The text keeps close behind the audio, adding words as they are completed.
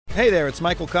Hey there, it's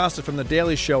Michael Costa from The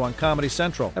Daily Show on Comedy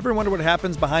Central. Ever wonder what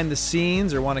happens behind the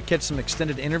scenes or want to catch some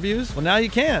extended interviews? Well, now you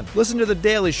can. Listen to The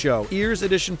Daily Show, Ears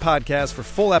Edition podcast for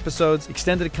full episodes,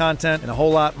 extended content, and a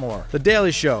whole lot more. The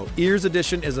Daily Show, Ears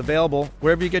Edition is available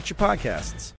wherever you get your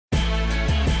podcasts.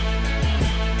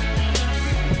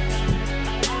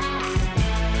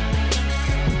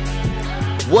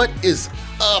 What is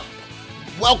up?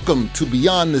 Welcome to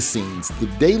Beyond the Scenes, the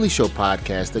Daily Show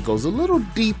podcast that goes a little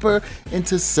deeper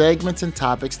into segments and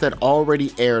topics that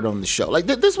already aired on the show. Like,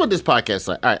 this is what this podcast is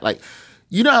like. All right, like,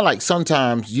 you know how, like,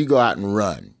 sometimes you go out and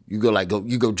run. You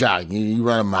go jogging, you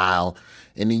run a mile,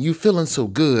 and then you feeling so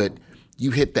good, you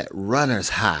hit that runner's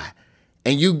high,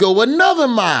 and you go another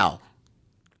mile.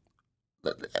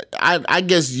 I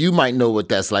guess you might know what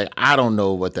that's like. I don't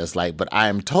know what that's like, but I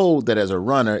am told that as a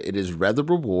runner, it is rather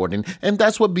rewarding, and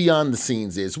that's what Beyond the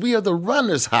Scenes is. We are the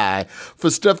runner's high for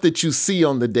stuff that you see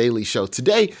on The Daily Show.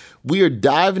 Today, we are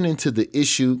diving into the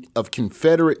issue of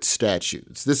Confederate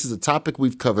statues. This is a topic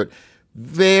we've covered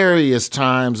various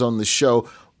times on the show.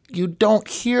 You don't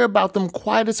hear about them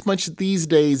quite as much these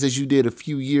days as you did a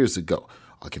few years ago.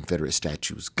 Are Confederate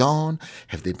statues gone?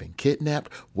 Have they been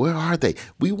kidnapped? Where are they?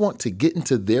 We want to get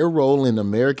into their role in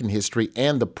American history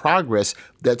and the progress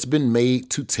that's been made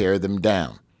to tear them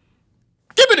down.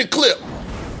 Give me the clip.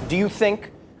 Do you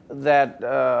think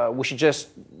that we should just,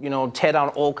 tear down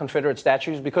all Confederate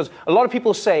statues? Because a lot of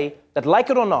people say that, like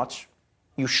it or not,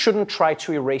 you shouldn't try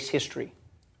to erase history.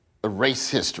 Erase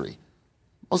history?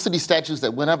 Most of these statues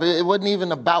that went up, it wasn't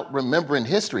even about remembering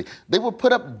history. They were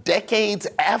put up decades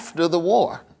after the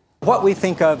war. What we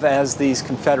think of as these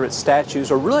Confederate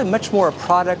statues are really much more a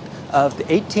product of the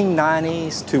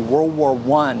 1890s to World War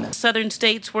I. Southern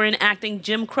states were enacting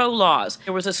Jim Crow laws.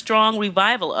 There was a strong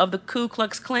revival of the Ku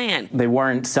Klux Klan. They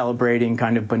weren't celebrating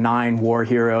kind of benign war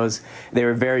heroes. They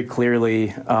were very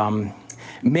clearly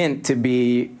meant to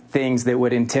be things that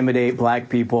would intimidate black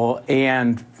people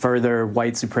and further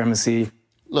white supremacy.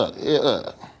 Look,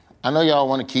 I know y'all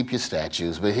want to keep your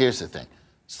statues, but here's the thing.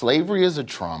 Slavery is a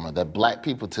trauma that black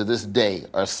people to this day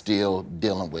are still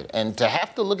dealing with. And to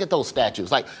have to look at those statues,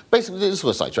 like, basically, this is what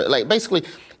it's like, right? Like, basically,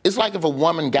 it's like if a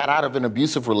woman got out of an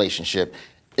abusive relationship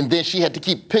and then she had to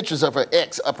keep pictures of her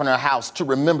ex up in her house to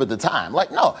remember the time.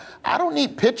 Like, no, I don't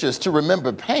need pictures to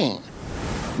remember pain.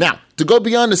 Now, to go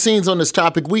beyond the scenes on this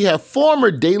topic, we have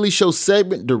former Daily Show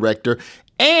segment director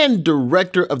and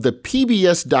director of the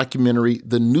PBS documentary,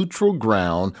 The Neutral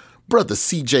Ground, Brother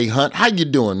C.J. Hunt. How you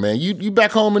doing, man? You back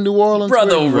home in New Orleans?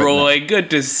 Brother Roy, good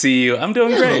to see you. I'm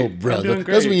doing great. Hello, brother. I'm doing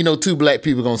great. That's when you know two black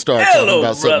people gonna start talking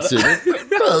about something serious.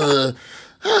 Brother,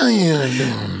 how you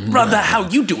doing? Brother, how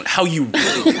you doing? How you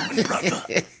really doing, brother?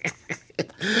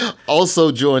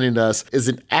 Also joining us is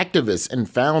an activist and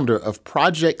founder of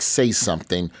Project Say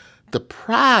Something, the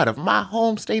pride of my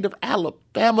home state of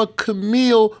Alabama,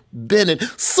 Camille Bennett.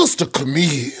 Sister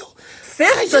Camille.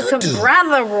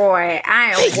 Brother Roy,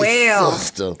 I am well.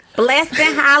 Sister. Blessed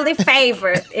and highly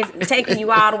favored. It's taking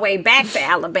you all the way back to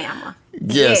Alabama.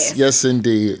 Yes,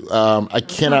 indeed. I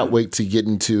cannot wait to get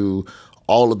into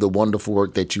all of the wonderful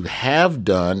work that you have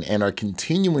done and are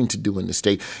continuing to do in the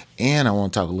state. And I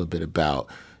want to talk a little bit about,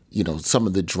 some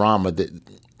of the drama,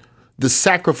 the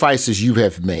sacrifices you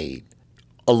have made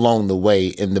along the way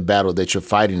in the battle that you're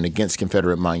fighting against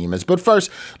Confederate monuments. But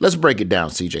first, let's break it down,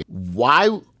 CJ.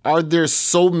 Why are there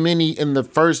so many in the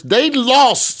first? They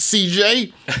lost,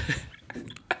 CJ.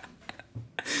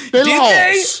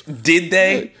 Did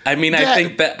they? I mean, I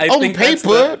think on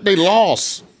paper, they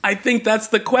lost. I think that's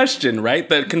the question, right?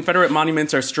 The Confederate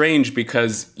monuments are strange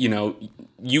because,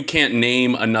 you can't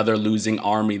name another losing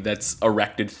army that's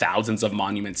erected thousands of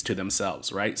monuments to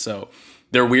themselves, right? So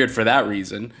they're weird for that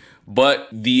reason. But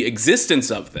the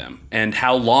existence of them and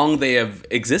how long they have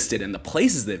existed and the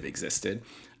places they've existed,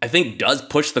 I think does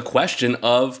push the question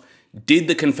of, did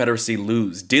the Confederacy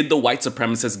lose? Did the white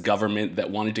supremacist government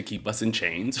that wanted to keep us in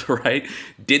chains, right?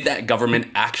 Did that government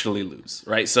actually lose,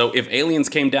 right? So if aliens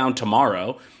came down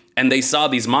tomorrow and they saw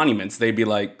these monuments, they'd be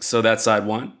like, so that side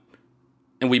won?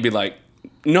 And we'd be like,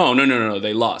 no,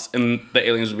 they lost. And the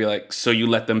aliens would be like, so you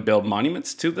let them build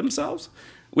monuments to themselves?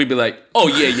 We'd be like, oh,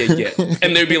 yeah.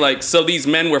 And they'd be like, so these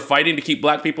men were fighting to keep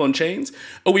black people in chains?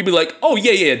 Or we'd be like, oh,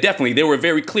 yeah, definitely. They were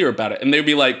very clear about it. And they'd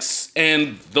be like,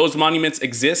 and those monuments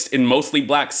exist in mostly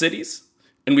black cities?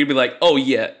 And we'd be like, oh,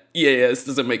 yeah, this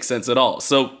doesn't make sense at all.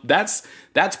 So that's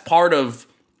part of,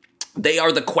 they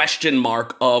are the question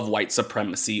mark of white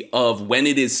supremacy, of when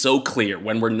it is so clear,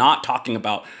 when we're not talking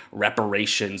about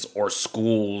reparations or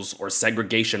schools or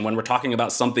segregation, when we're talking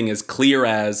about something as clear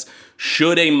as,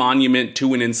 should a monument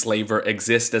to an enslaver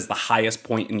exist as the highest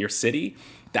point in your city?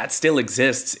 that still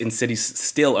exists in cities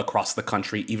still across the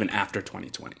country, even after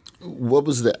 2020. What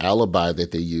was the alibi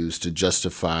that they used to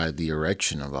justify the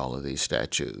erection of all of these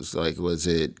statues? Like, was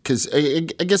it, because I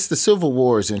guess the Civil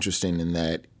War is interesting in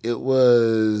that it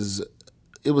was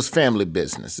family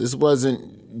business. This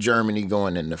wasn't Germany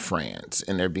going into France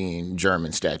and there being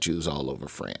German statues all over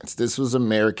France. This was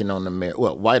American on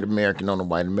white American on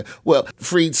white American. Well,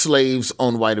 freed slaves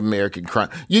on white American crime.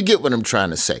 You get what I'm trying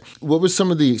to say. What were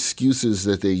some of the excuses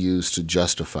that they used to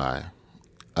justify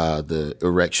the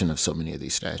erection of so many of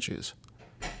these statues?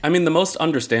 I mean, the most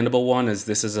understandable one is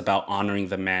this is about honoring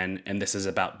the men, and this is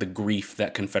about the grief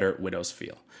that Confederate widows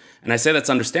feel. And I say that's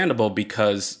understandable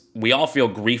because we all feel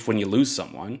grief when you lose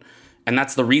someone. And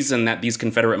that's the reason that these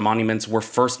Confederate monuments were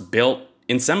first built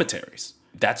in cemeteries.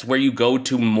 That's where you go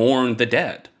to mourn the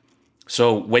dead.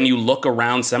 So when you look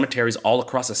around cemeteries all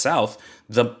across the South,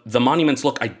 the monuments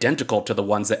look identical to the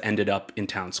ones that ended up in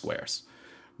town squares.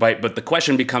 Right? But the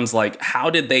question becomes like, how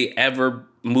did they ever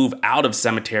move out of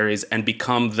cemeteries and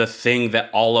become the thing that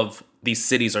all of these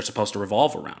cities are supposed to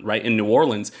revolve around, right? In New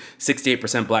Orleans,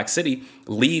 68% black city,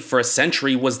 Lee for a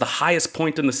century was the highest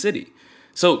point in the city.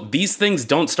 So these things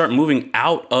don't start moving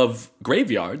out of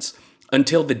graveyards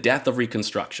until the death of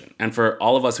Reconstruction. And for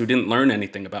all of us who didn't learn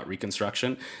anything about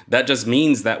Reconstruction, that just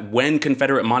means that when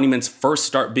Confederate monuments first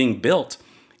start being built,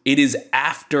 it is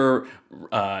after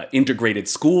integrated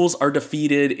schools are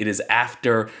defeated. It is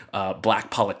after black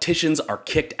politicians are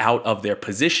kicked out of their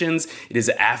positions. It is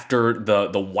after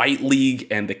the White League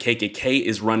and the KKK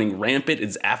is running rampant.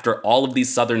 It's after all of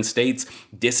these southern states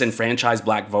disenfranchise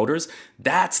black voters.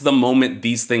 That's the moment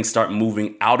these things start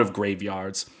moving out of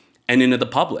graveyards and into the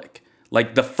public.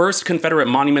 Like the first Confederate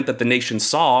monument that the nation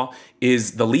saw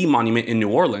is the Lee Monument in New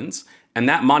Orleans. And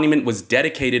that monument was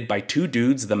dedicated by two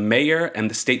dudes, the mayor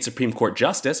and the state Supreme Court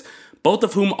justice, both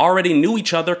of whom already knew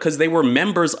each other because they were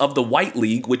members of the White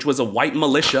League, which was a white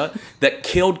militia that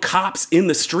killed cops in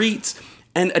the streets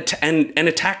and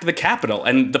attacked the Capitol.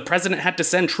 And the president had to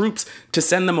send troops to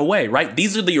send them away, right?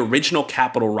 These are the original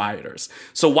Capitol rioters.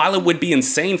 So while it would be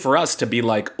insane for us to be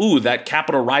like, ooh, that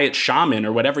Capitol riot shaman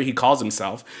or whatever he calls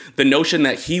himself, the notion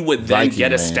that he would then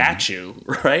get a statue,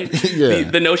 right? Yeah.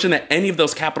 The notion that any of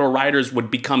those Capitol rioters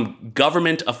would become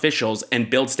government officials and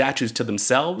build statues to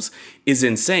themselves is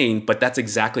insane, but that's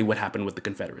exactly what happened with the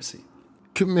Confederacy.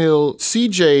 Camille,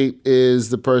 CJ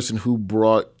is the person who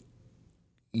brought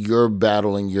your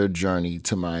battle and your journey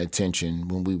to my attention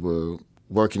when we were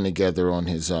working together on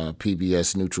his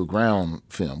PBS Neutral Ground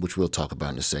film, which we'll talk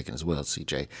about in a second as well,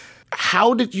 CJ.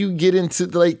 How did you get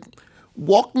into,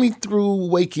 walk me through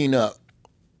waking up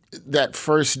that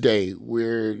first day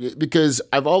because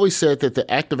I've always said that the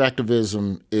act of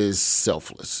activism is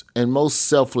selfless. And most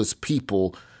selfless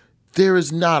people, there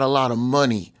is not a lot of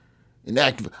money in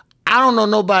activism. I don't know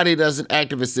nobody that's an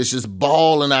activist that's just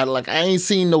balling out. I ain't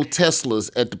seen no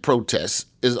Teslas at the protests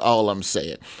is all I'm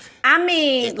saying. I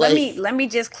mean, let me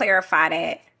just clarify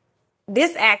that.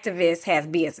 This activist has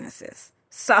businesses.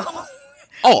 So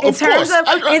in terms of,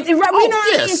 because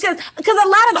a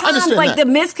lot of times, the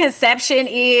misconception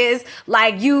is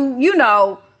you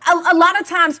know, a lot of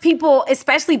times people,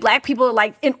 especially black people,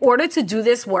 in order to do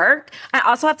this work, I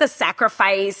also have to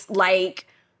sacrifice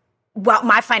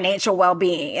my financial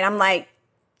well-being. And I'm like,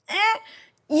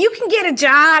 you can get a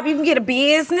job, you can get a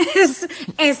business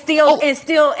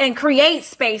and create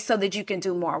space so that you can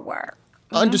do more work.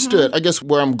 Understood. I guess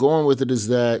where I'm going with it is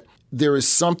that there is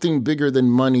something bigger than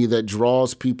money that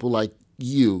draws people like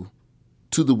you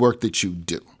to the work that you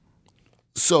do.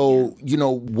 So,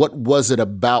 what was it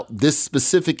about this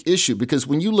specific issue? Because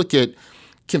when you look at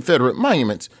Confederate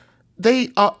monuments,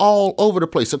 they are all over the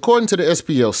place. According to the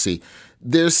SPLC,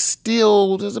 there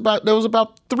was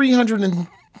about 300 and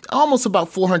almost about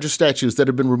 400 statues that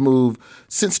have been removed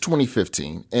since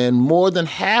 2015. And more than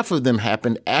half of them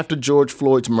happened after George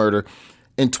Floyd's murder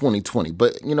in 2020.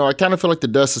 But, I kind of feel like the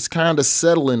dust is kind of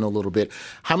settling a little bit.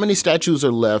 How many statues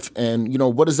are left? And,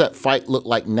 what does that fight look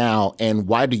like now? And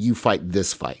why do you fight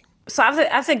this fight? So I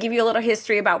have to give you a little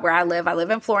history about where I live. I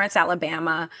live in Florence,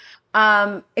 Alabama.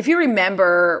 If you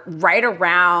remember, right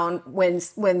around when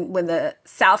the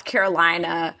South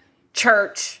Carolina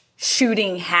church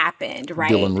shooting happened,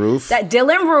 right? Dylan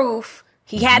Roof,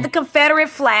 he had the Confederate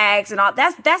flags and all.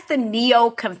 That's the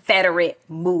neo-Confederate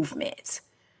movement.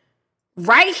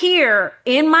 Right here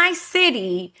in my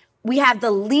city, we have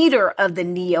the leader of the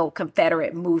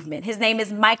neo-Confederate movement. His name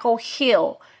is Michael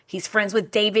Hill. He's friends with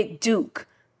David Duke,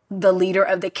 the leader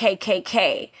of the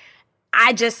KKK.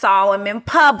 I just saw him in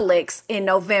Publix in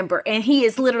November, and he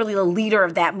is literally the leader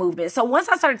of that movement. So once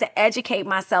I started to educate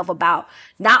myself about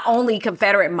not only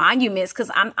Confederate monuments,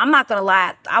 because I'm not going to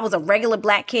lie, I was a regular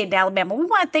black kid in Alabama. We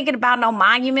weren't thinking about no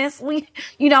monuments.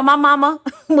 My mama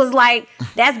was like,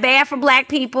 that's bad for black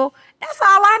people. That's all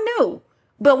I knew.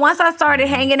 But once I started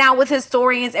hanging out with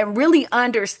historians and really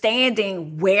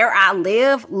understanding where I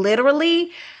live,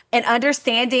 literally, and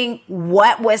understanding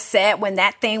what was said when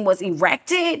that thing was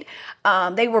erected,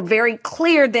 they were very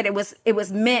clear that it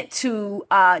was meant to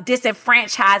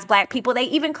disenfranchise black people. They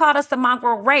even called us the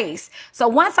mongrel race. So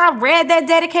once I read that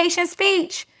dedication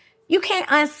speech, you can't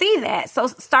unsee that. So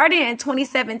starting in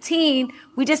 2017,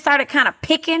 we just started kind of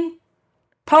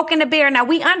poking the bear. Now,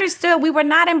 we understood we were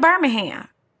not in Birmingham.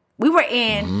 We were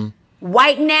in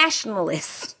white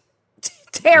nationalists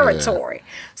territory.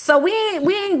 Yeah. So we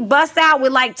ain't bust out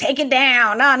with like, take it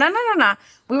down. No.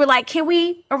 We were like, can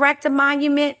we erect a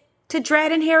monument to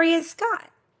Dred and Harriet Scott?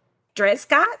 Dred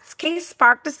Scott's case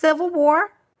sparked the Civil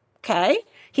War. Okay.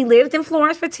 He lived in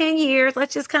Florence for 10 years.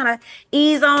 Let's just kind of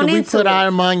ease on into it. Can we put our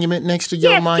monument next to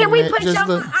your monument? Can we put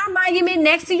our monument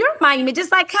next to your monument?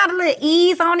 Just like kind of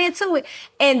ease on into it.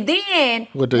 And then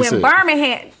when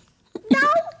Birmingham... No,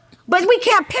 but we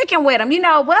kept picking with them.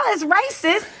 Well, it's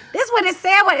racist. This is what it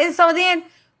said. And so then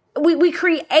we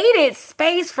created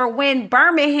space for when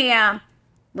Birmingham...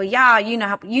 Well, y'all,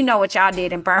 you know what y'all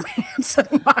did in Birmingham to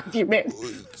the monument.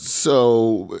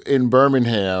 So in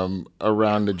Birmingham,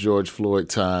 around the George Floyd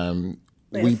time,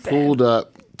 we pulled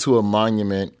up to a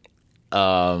monument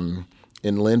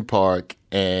in Lynn Park,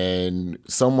 and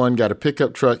someone got a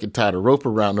pickup truck and tied a rope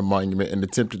around the monument and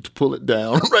attempted to pull it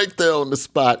down right there on the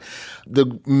spot.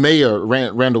 The mayor,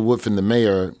 Randall Woodfin, the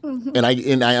mayor, and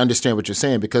I understand what you're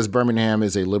saying, because Birmingham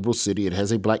is a liberal city. It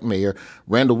has a black mayor.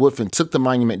 Randall Woodfin took the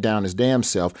monument down his damn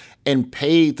self and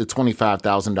paid the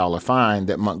 $25,000 fine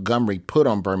that Montgomery put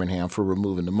on Birmingham for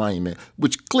removing the monument,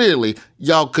 which clearly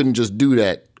y'all couldn't just do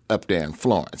that up there in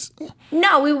Florence.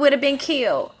 No, we would have been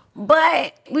killed.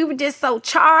 But we were just so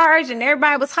charged and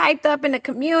everybody was hyped up in the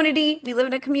community. We live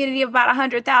in a community of about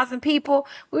 100,000 people.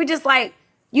 We were just like,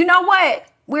 you know what?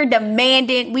 We're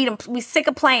demanding, we sick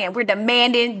of playing. We're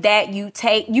demanding that you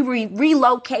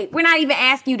relocate. We're not even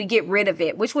asking you to get rid of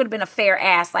it, which would have been a fair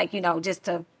ask, just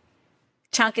to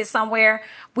chunk it somewhere.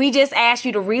 We just asked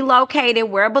you to relocate it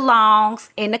where it belongs,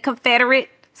 in the Confederate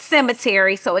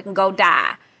cemetery, so it can go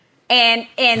die. And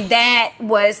that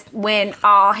was when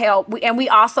all hell, and we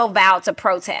also vowed to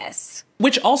protest.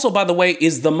 Which also, by the way,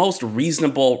 is the most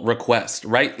reasonable request,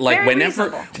 right? Like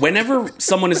whenever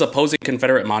someone is opposing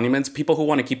Confederate monuments, people who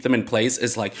want to keep them in place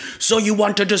is like, so you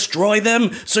want to destroy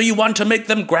them? So you want to make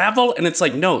them gravel? And it's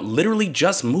like, no, literally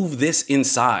just move this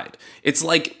inside. It's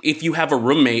like if you have a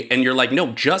roommate and you're like,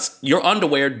 no, just your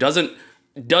underwear doesn't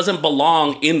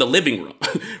belong in the living room,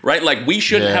 right? Like we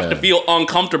shouldn't have to feel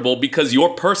uncomfortable because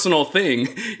your personal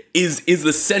thing is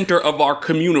the center of our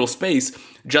communal space.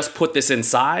 Just put this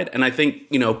inside. And I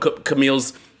think,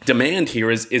 Camille's demand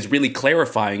here is really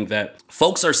clarifying that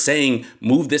folks are saying,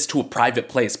 move this to a private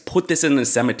place, put this in the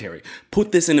cemetery,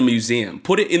 put this in a museum,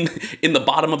 put it in the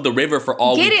bottom of the river for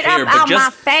all we care. Get it up out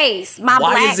my face, my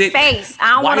black face.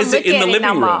 I don't want to look at it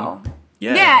no more.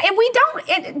 Yeah, and we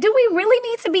don't. Do we really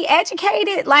need to be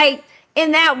educated like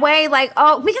in that way? Like,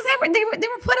 because they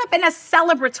were put up in a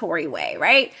celebratory way,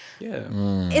 right?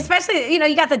 Yeah. Especially,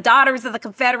 you got the Daughters of the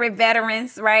Confederate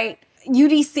Veterans, right?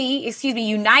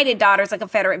 United Daughters of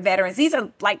Confederate Veterans. These are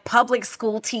like public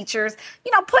school teachers,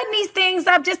 putting these things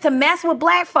up just to mess with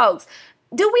black folks.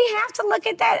 Do we have to look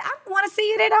at that? I don't want to see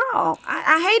it at all.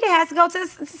 I hate it has to go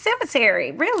to the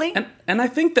cemetery, really. And I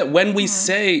think that when we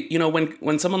say,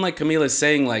 when someone like Camille is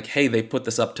saying like, hey, they put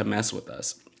this up to mess with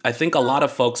us, I think a lot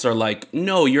of folks are like,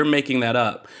 no, you're making that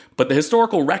up. But the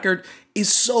historical record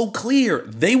is so clear.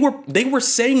 They were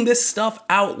saying this stuff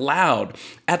out loud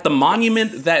at the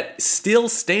monument that still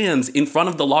stands in front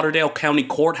of the Lauderdale County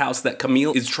Courthouse that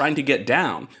Camille is trying to get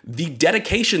down. The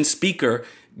dedication speaker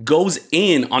goes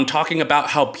in on talking about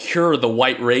how pure the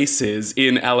white race is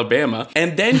in Alabama.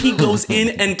 And then he goes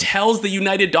in and tells the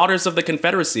United Daughters of the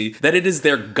Confederacy that it is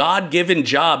their God-given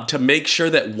job to make sure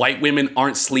that white women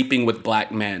aren't sleeping with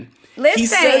black men. Listen, he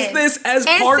says this as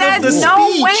part of the speech.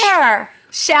 Nowhere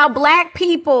shall black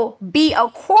people be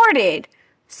accorded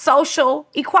social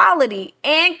equality,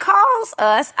 and calls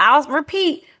us, I'll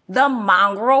repeat, the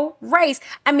mongrel race.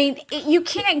 I mean, you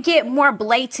can't get more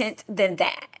blatant than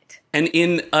that. And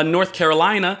in North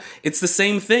Carolina, it's the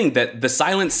same thing, that the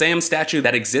Silent Sam statue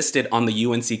that existed on the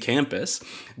UNC campus,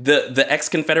 the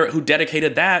ex-Confederate who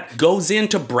dedicated that goes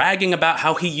into bragging about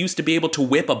how he used to be able to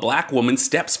whip a black woman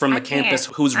steps from the campus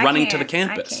who's running to the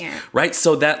campus, right?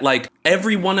 So that like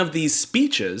every one of these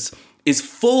speeches is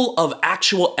full of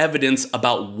actual evidence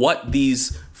about what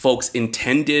these folks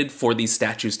intended for these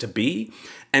statues to be.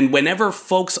 And whenever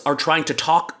folks are trying to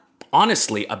talk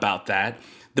honestly about that,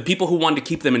 the people who wanted to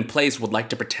keep them in place would like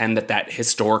to pretend that that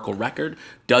historical record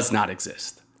does not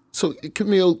exist. So,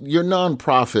 Camille, your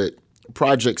nonprofit,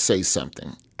 Project Say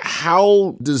Something,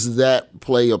 how does that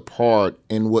play a part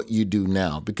in what you do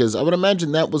now? Because I would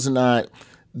imagine that was not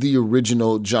the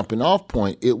original jumping off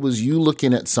point. It was you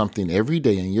looking at something every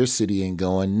day in your city and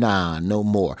going, nah, no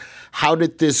more. How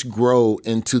did this grow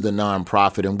into the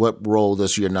nonprofit, and what role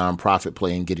does your nonprofit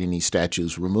play in getting these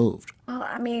statues removed? Well,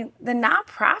 I mean, the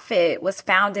nonprofit was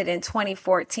founded in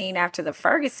 2014 after the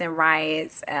Ferguson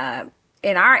riots.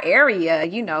 In our area,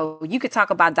 you know, you could talk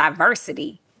about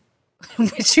diversity,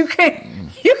 but you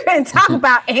couldn't talk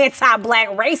about anti-Black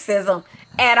racism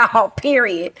at all,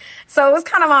 period. So it was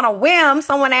kind of on a whim.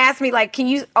 Someone asked me, like, can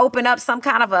you open up some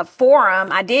kind of a forum?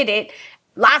 I did it.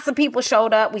 Lots of people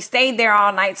showed up. We stayed there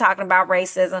all night talking about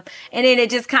racism, and then it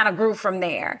just kind of grew from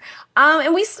there.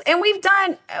 And we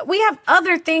have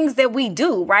other things that we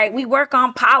do, right? We work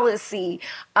on policy.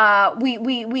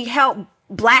 We help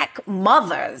Black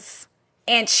mothers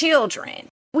and children.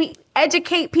 We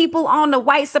educate people on the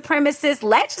white supremacist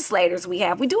legislators we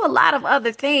have. We do a lot of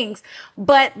other things,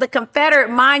 but the Confederate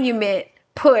monument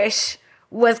push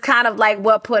was kind of like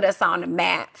what put us on the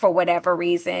map for whatever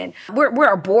reason.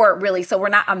 We're a board, really, so we're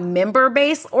not a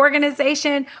member-based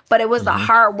organization, but it was the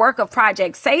hard work of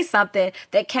Project Say Something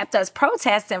that kept us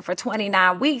protesting for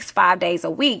 29 weeks, 5 days a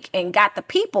week, and got the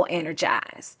people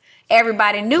energized.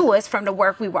 Everybody knew us from the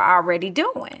work we were already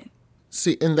doing.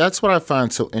 See, and that's what I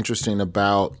find so interesting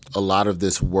about a lot of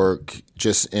this work,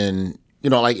 just in, you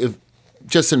know, like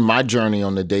just in my journey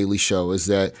on The Daily Show, is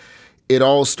that it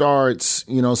all starts,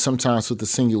 you know, sometimes with a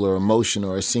singular emotion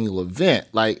or a single event.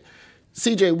 Like,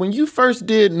 CJ, when you first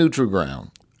did Neutral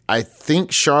Ground, I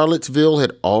think Charlottesville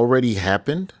had already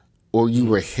happened, or you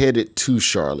were headed to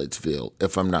Charlottesville,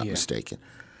 if I'm not mistaken.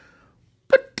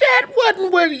 But that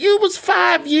wasn't where you was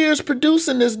 5 years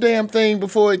producing this damn thing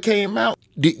before it came out.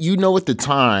 Did you know at the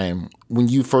time when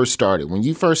you first started? When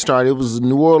you first started, it was the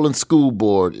New Orleans School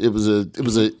Board. It was a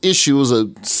issue.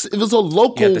 It was a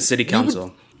local. Yeah, the city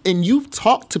council. And you've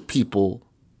talked to people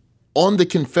on the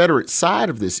Confederate side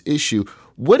of this issue.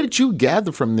 What did you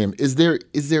gather from them? Is there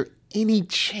any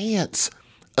chance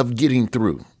of getting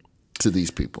through to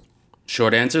these people?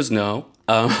 Short answer is no.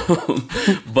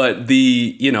 But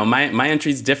my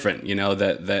entry is different. You know,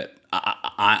 that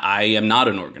I am not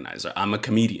an organizer. I'm a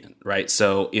comedian, right?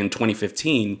 So in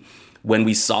 2015, when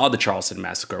we saw the Charleston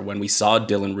massacre, when we saw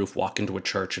Dylann Roof walk into a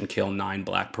church and kill 9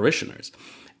 Black parishioners,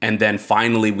 and then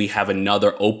finally we have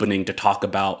another opening to talk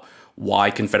about why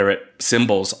Confederate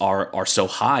symbols are so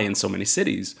high in so many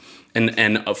cities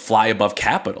and fly above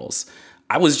capitals.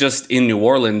 I was just in New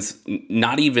Orleans,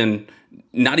 not even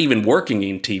working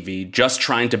in TV, just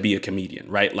trying to be a comedian,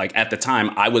 right? Like at the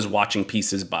time, I was watching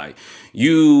pieces by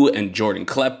you and Jordan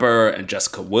Klepper and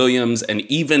Jessica Williams, and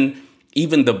even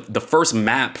the first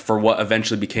map for what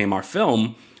eventually became our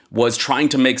film was trying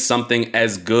to make something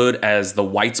as good as the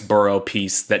Whitesboro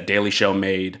piece that Daily Show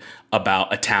made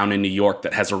about a town in New York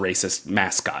that has a racist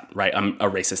mascot, right? A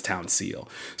racist town seal.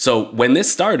 So when this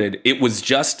started, it was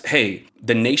just, hey,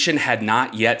 the nation had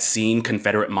not yet seen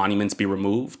Confederate monuments be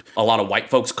removed. A lot of white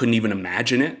folks couldn't even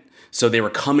imagine it. So they were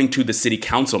coming to the city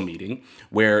council meeting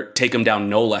where Take 'Em Down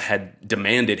NOLA had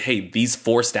demanded, hey, these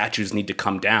 4 statues need to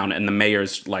come down. And the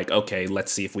mayor's like, okay,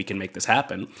 let's see if we can make this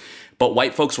happen. But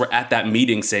white folks were at that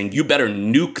meeting saying, you better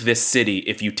nuke this city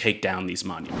if you take down these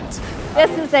monuments. This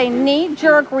is a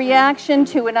knee-jerk reaction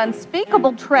to an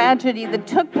unspeakable tragedy that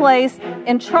took place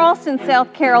in Charleston,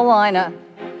 South Carolina,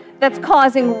 that's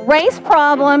causing race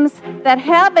problems that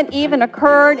haven't even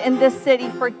occurred in this city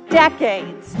for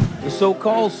decades. The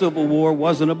so-called Civil War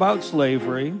wasn't about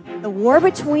slavery. The war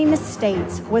between the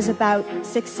states was about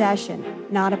succession,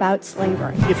 not about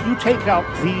slavery. If you take out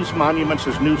these monuments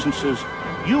as nuisances,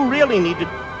 you really need to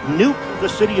nuke the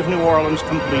city of New Orleans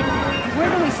completely. Where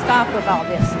do we stop with all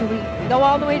this? Do we go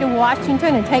all the way to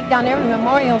Washington and take down every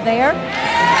memorial there?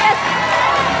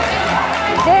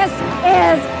 This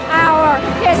is our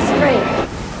history.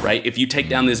 Right? If you take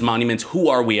down these monuments, who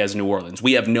are we as New Orleans?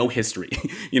 We have no history.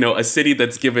 You know, a city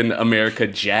that's given America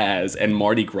jazz and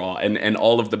Mardi Gras and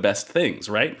all of the best things,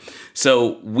 right?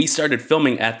 So we started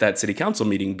filming at that city council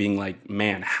meeting being like,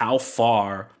 man, how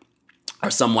far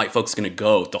are some white folks going to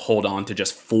go to hold on to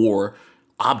just 4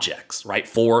 objects, right?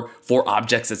 Four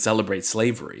objects that celebrate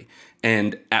slavery.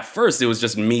 And at first it was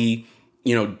just me,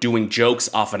 doing jokes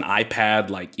off an iPad,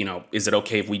 like, is it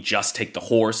okay if we just take the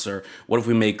horse? Or what if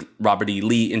we make Robert E.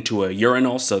 Lee into a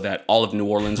urinal so that all of New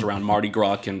Orleans around Mardi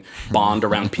Gras can bond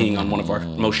around peeing on one of our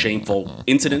most shameful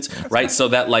incidents, right? So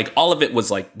that like all of it was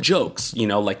like jokes,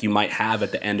 like you might have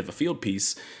at the end of a field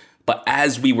piece. But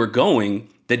as we were going,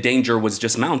 the danger was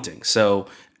just mounting. So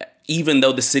even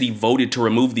though the city voted to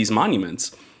remove these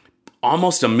monuments,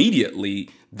 almost immediately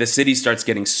the city starts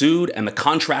getting sued, and the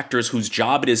contractors whose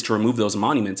job it is to remove those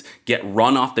monuments get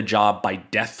run off the job by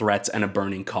death threats and a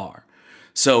burning car.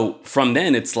 So from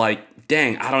then it's like,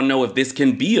 dang, I don't know if this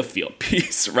can be a field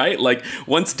piece, right? Like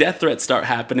once death threats start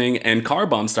happening and car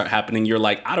bombs start happening, you're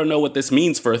like, I don't know what this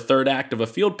means for a third act of a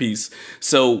field piece.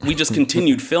 So we just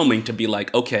continued filming to be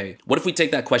like, okay, what if we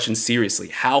take that question seriously?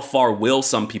 How far will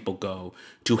some people go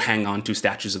to hang on to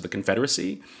statues of the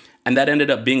Confederacy? And that ended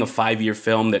up being a 5-year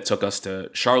film that took us to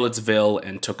Charlottesville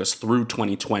and took us through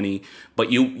 2020.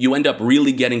 But you end up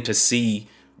really getting to see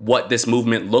what this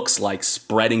movement looks like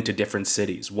spreading to different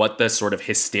cities, what the sort of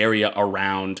hysteria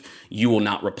around "you will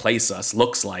not replace us"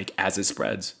 looks like as it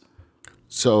spreads.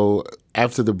 So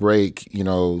after the break,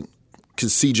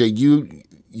 because CJ,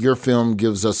 your film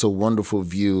gives us a wonderful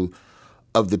view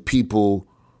of the people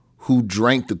who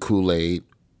drank the Kool-Aid,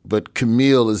 but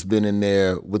Camille has been in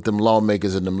there with them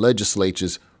lawmakers and them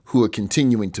legislatures who are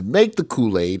continuing to make the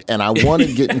Kool-Aid, and I want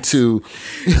to get into...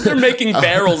 They're making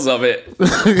barrels of it.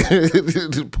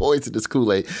 Poisonous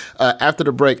Kool-Aid. After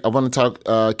the break, I want to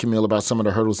talk, Camille, about some of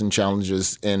the hurdles and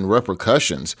challenges and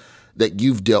repercussions that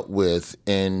you've dealt with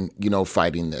in,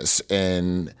 fighting this.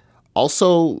 And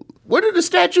also, where do the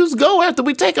statues go after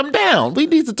we take them down? We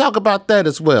need to talk about that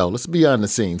as well. Let's be on the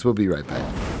scenes. We'll be right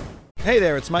back. Hey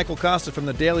there, it's Michael Costa from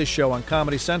The Daily Show on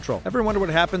Comedy Central. Ever wonder what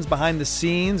happens behind the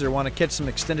scenes or want to catch some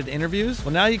extended interviews?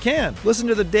 Well, now you can. Listen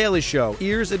to The Daily Show,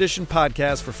 Ears Edition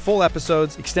podcast for full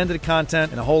episodes, extended content,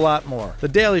 and a whole lot more. The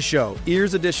Daily Show,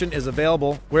 Ears Edition is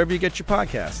available wherever you get your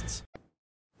podcasts.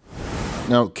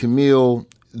 Now, Camille,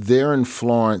 they're in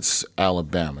Florence,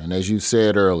 Alabama. And as you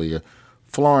said earlier,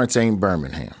 Florence ain't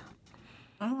Birmingham.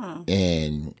 Oh.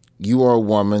 And you are a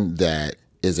woman that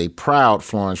is a proud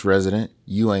Florence resident.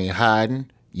 You ain't hiding.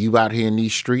 You out here in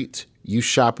these streets. You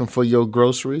shopping for your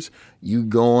groceries. You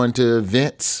going to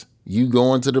events. You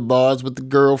going to the bars with the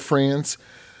girlfriends.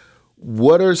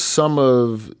 What are some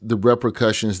of the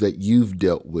repercussions that you've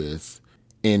dealt with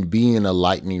in being a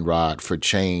lightning rod for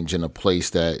change in a place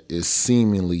that is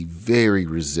seemingly very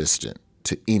resistant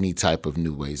to any type of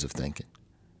new ways of thinking?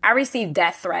 I received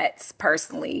death threats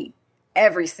personally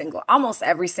almost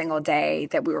every single day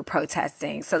that we were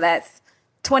protesting. So that's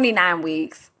 29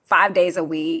 weeks, 5 days a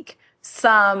week,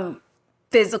 some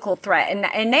physical threat.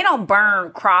 And they don't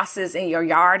burn crosses in your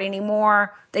yard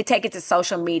anymore. They take it to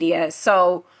social media.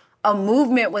 So a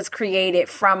movement was created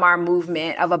from our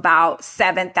movement of about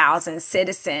 7,000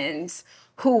 citizens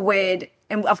who would,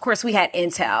 and of course we had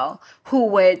intel, who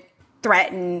would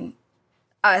threaten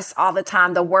us all the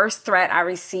time. The worst threat I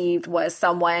received was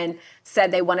someone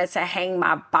said they wanted to hang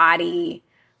my body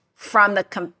from the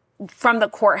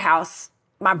courthouse,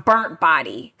 my burnt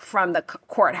body from the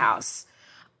courthouse.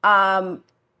 I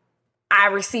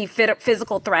received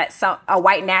physical threats. So a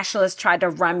white nationalist tried to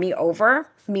run me over,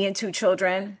 me and 2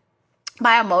 children,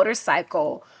 by a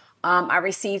motorcycle. I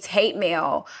received hate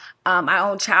mail. I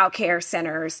own child care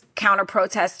centers. Counter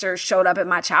protesters showed up at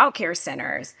my child care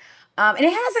centers. And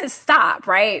it hasn't stopped,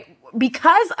 right?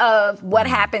 Because of what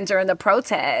happened during the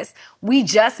protests, we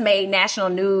just made national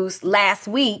news last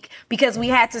week because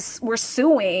we're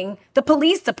suing the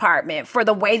police department for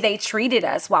the way they treated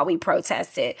us while we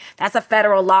protested. That's a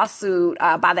federal lawsuit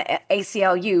by the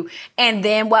ACLU. And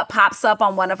then what pops up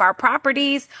on one of our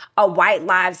properties? A White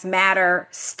Lives Matter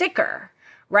sticker.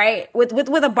 Right, with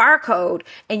a barcode,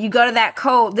 and you go to that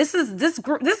code. This is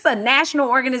a national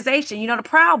organization. The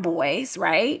Proud Boys,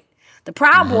 right? The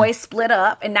Proud Boys split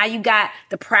up, and now you got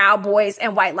the Proud Boys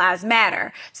and White Lives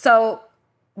Matter. So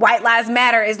White Lives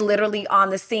Matter is literally on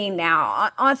the scene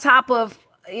now, on top of,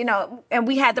 and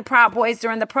we had the Proud Boys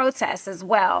during the protests as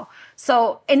well.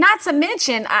 So, and not to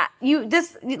mention,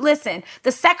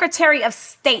 the Secretary of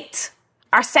State.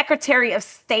 Our Secretary of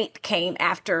State came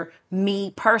after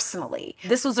me personally.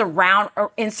 This was around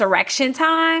insurrection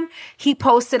time. He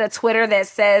posted a Twitter that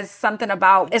says something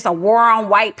about it's a war on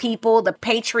white people. The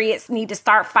patriots need to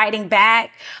start fighting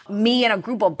back. Me and a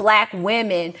group of Black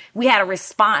women, we had a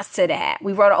response to that.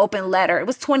 We wrote an open letter. It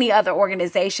was 20 other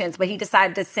organizations, but he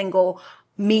decided to single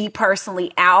me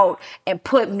personally out and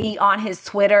put me on his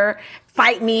Twitter,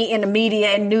 fight me in the media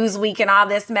and Newsweek and all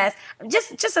this mess.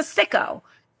 Just a sicko.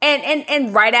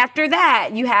 And right after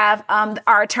that, you have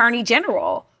our attorney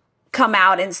general come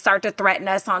out and start to threaten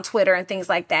us on Twitter and things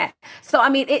like that. So, I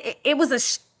mean, it was a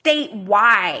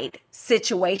statewide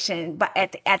situation, but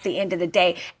at the end of the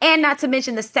day, and not to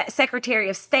mention the Secretary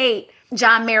of State,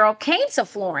 John Merrill, came to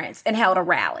Florence and held a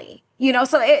rally. You know,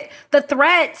 so the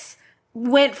threats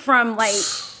went from like,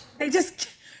 they just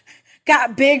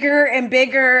got bigger and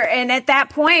bigger. And at that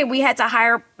point, we had to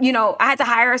hire, I had to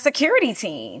hire a security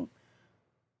team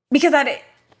because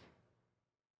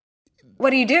what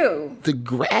do you do? The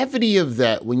gravity of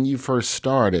that when you first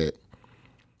started,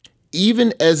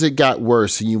 even as it got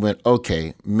worse and you went,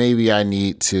 okay, maybe I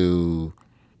need to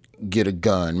get a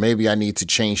gun. Maybe I need to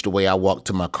change the way I walk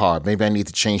to my car. Maybe I need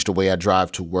to change the way I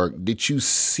drive to work. Did you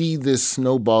see this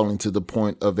snowballing to the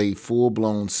point of a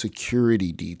full-blown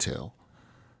security detail?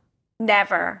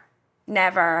 Never.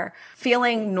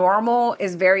 Feeling normal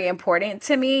is very important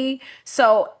to me.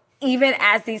 So even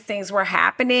as these things were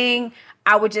happening,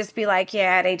 I would just be like,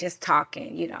 yeah, they just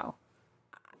talking, it'll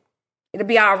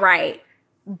be all right.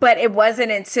 But it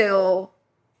wasn't until,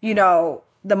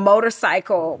 the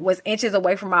motorcycle was inches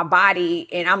away from my body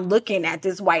and I'm looking at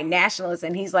this white nationalist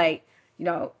and he's like,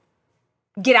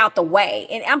 get out the way.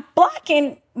 And I'm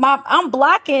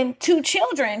blocking two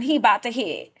children he about to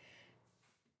hit.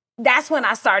 That's when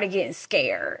I started getting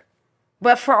scared.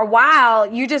 But for a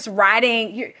while, you're just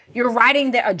riding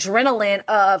the adrenaline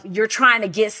of you're trying to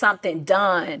get something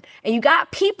done. And you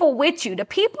got people with you. The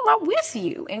people are with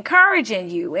you,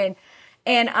 encouraging you and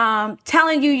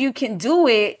telling you can do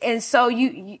it. And so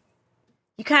you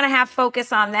kind of have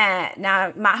focus on that.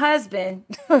 Now, my husband,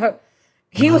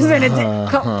 he was in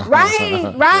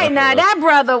right. Now that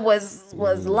brother was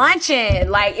lunching.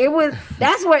 Like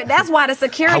that's why the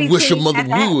security I wish team a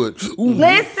mother would. Ooh.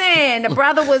 Listen, the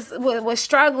brother was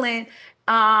struggling.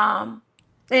 And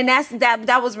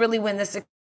that was really when the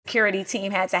security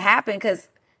team had to happen because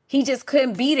he just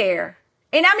couldn't be there.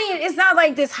 And I mean, it's not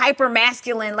like this hyper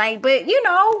masculine, but you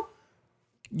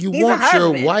want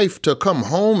your wife to come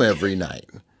home every night.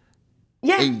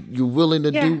 Yeah. And you're willing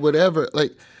to do whatever.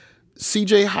 Like,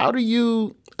 CJ, how do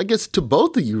you, I guess to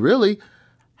both of you really,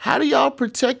 how do y'all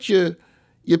protect your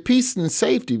peace and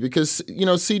safety? Because,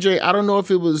 CJ, I don't know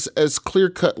if it was as clear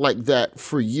cut like that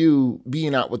for you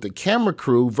being out with the camera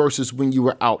crew versus when you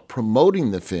were out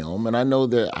promoting the film. And I know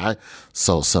that I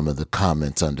saw some of the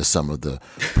comments under some of the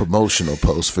promotional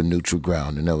posts for Neutral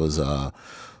Ground, and there was a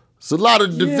lot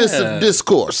of divisive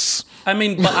discourse. I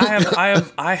mean, but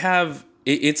I have.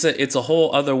 It's a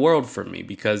whole other world for me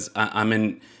because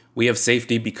we have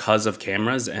safety because of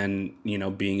cameras and,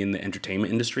 being in the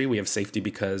entertainment industry. We have safety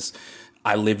because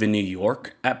I live in New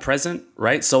York at present,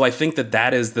 right? So I think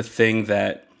that is the thing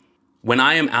that when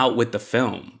I am out with the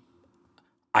film,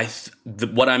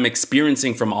 what I'm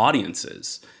experiencing from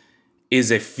audiences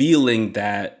is a feeling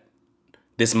that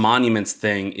this monuments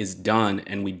thing is done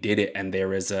and we did it, and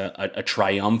there is a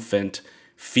triumphant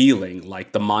feeling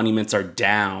like the monuments are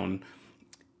down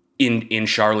in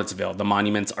Charlottesville, the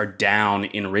monuments are down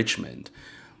in Richmond.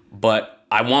 But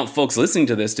I want folks listening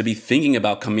to this to be thinking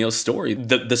about Camille's story.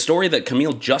 The story that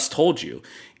Camille just told you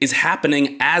is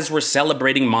happening as we're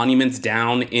celebrating monuments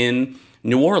down in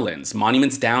New Orleans,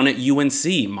 monuments down at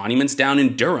UNC, monuments down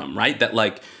in Durham, right?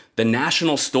 That the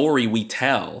national story we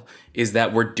tell is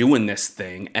that we're doing this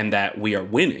thing and that we are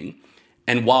winning.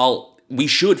 And while we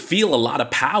should feel a lot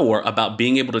of power about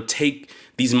being able to take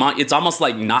these, it's almost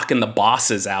like knocking the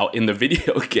bosses out in the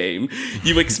video game.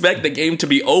 You expect the game to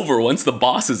be over once the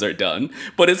bosses are done,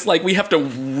 but it's like we have to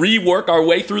rework our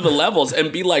way through the levels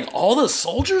and be like, all the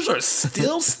soldiers are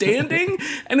still standing?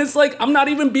 And it's like, I'm not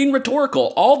even being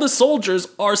rhetorical. All the soldiers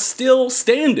are still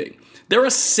standing. There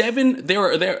are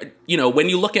when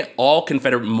you look at all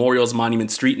Confederate memorials,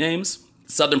 monuments, street names,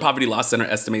 Southern Poverty Law Center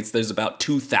estimates there's about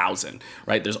 2,000,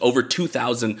 right? There's over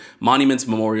 2,000 monuments,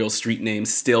 memorials, street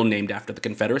names still named after the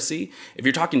Confederacy. If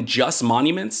you're talking just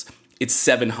monuments, it's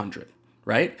 700,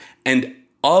 right? And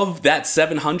of that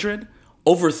 700,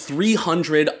 over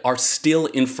 300 are still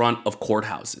in front of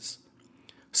courthouses.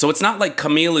 So it's not like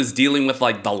Camille is dealing with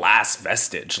the last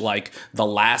vestige, the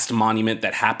last monument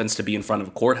that happens to be in front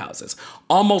of courthouses.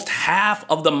 Almost half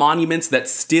of the monuments that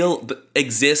still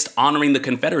exist honoring the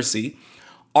Confederacy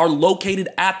are located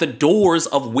at the doors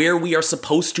of where we are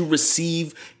supposed to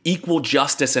receive equal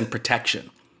justice and protection.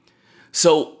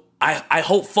 So I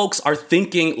hope folks are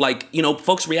thinking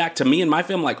folks react to me and my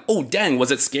film oh, dang,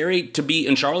 was it scary to be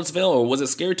in Charlottesville or was it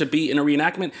scary to be in a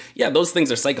reenactment? Yeah, those things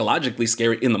are psychologically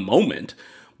scary in the moment.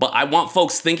 But I want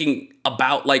folks thinking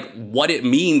about like what it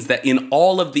means that in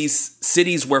all of these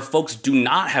cities where folks do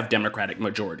not have Democratic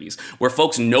majorities, where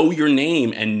folks know your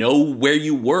name and know where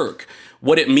you work,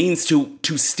 what it means to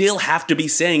still have to be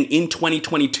saying in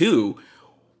 2022,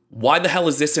 why the hell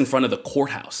is this in front of the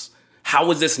courthouse? How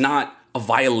is this not a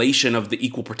violation of the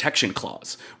Equal Protection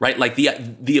Clause, right? Like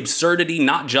the absurdity,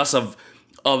 not just of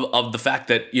the fact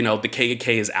that, you know, the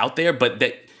KKK is out there, but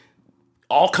that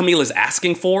all Camille is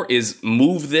asking for is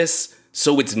move this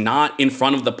so it's not in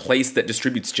front of the place that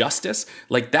distributes justice.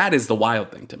 Like, that is the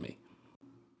wild thing to me.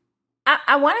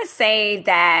 I want to say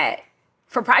that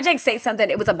for Project Say Something,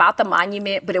 it was about the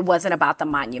monument, but it wasn't about the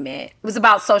monument. It was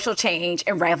about social change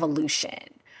and revolution.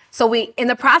 So in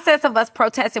the process of us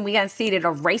protesting, we unseated a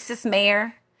racist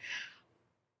mayor.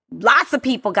 Lots of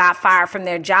people got fired from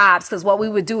their jobs because what we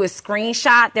would do is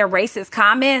screenshot their racist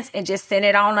comments and just send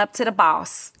it on up to the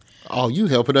boss. Oh, you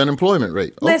help with unemployment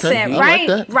rate. Listen,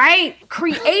 okay, right?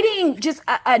 Creating just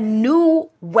a new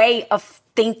way of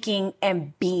thinking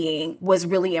and being was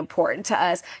really important to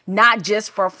us, not just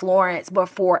for Florence, but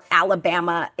for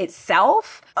Alabama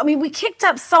itself. I mean, we kicked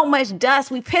up so much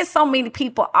dust. We pissed so many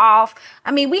people off.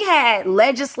 I mean, we had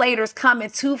legislators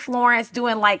coming to Florence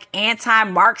doing like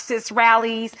anti-Marxist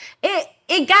rallies.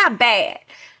 It got bad.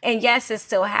 And yes, it's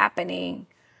still happening.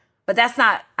 But that's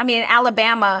not, I mean, in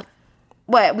Alabama,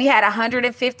 we had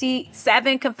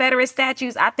 157 Confederate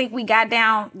statues. I think we got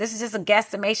down, this is just a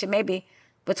guesstimation,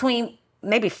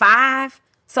 maybe 5.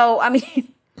 So, I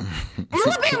mean,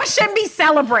 Alabama shouldn't be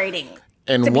celebrating.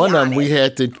 And one of them we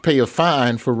had to pay a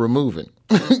fine for removing.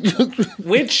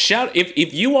 Which,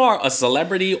 if you are a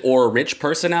celebrity or a rich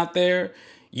person out there,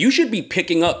 you should be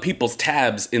picking up people's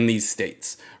tabs in these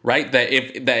states, right? Do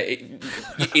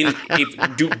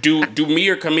me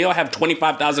or Camille have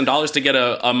 $25,000 to get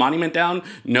a monument down?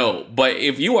 No, but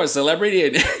if you are a celebrity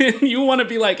and you want to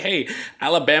be like, hey,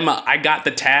 Alabama, I got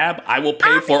the tab, I will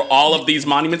pay for all of these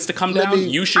monuments to come down.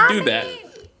 You should do that.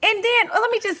 And then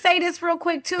let me just say this real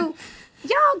quick too,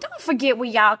 y'all don't forget where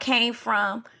y'all came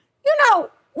from. You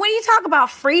know, when you talk about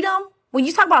freedom, when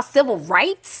you talk about civil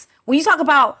rights, when you talk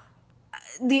about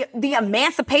the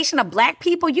emancipation of Black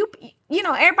people, you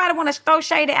know, everybody want to throw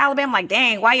shade at Alabama like,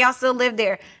 dang, why y'all still live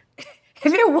there?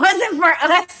 If it wasn't for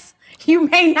us, you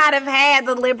may not have had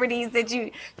the liberties that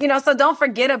you know, so don't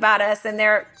forget about us. And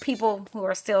there are people who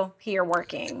are still here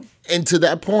working. And to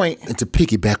that point, and to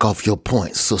piggyback off your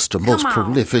point, sister, most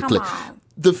prolifically,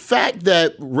 the fact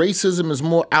that racism is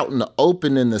more out in the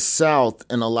open in the South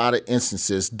in a lot of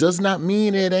instances does not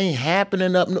mean it ain't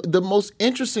happening up. The most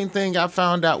interesting thing I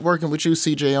found out working with you,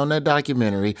 CJ, on that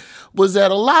documentary was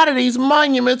that a lot of these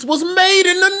monuments was made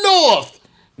in the North.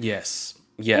 Yes.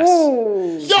 Y'all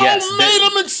made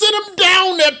them and sent them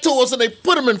down there to us, and they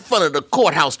put them in front of the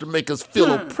courthouse to make us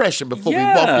feel oppression before we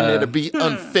walked in there to be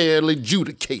unfairly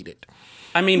adjudicated.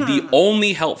 I mean, the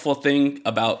only helpful thing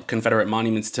about Confederate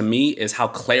monuments to me is how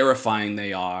clarifying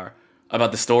they are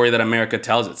about the story that America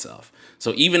tells itself.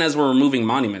 So even as we're removing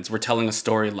monuments, we're telling a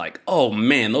story like, oh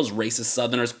man, those racist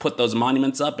Southerners put those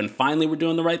monuments up and finally we're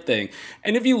doing the right thing.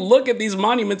 And if you look at these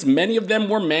monuments, many of them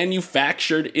were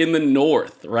manufactured in the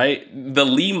North, right? The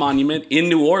Lee Monument in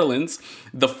New Orleans,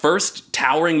 the first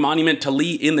towering monument to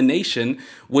Lee in the nation,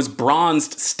 was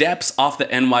bronzed steps off the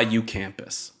NYU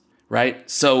campus.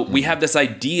 Right? So we have this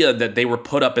idea that they were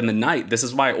put up in the night. This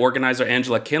is why organizer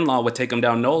Angela Kinlaw with Take 'Em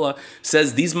Down NOLA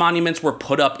says these monuments were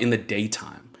put up in the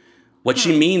daytime. What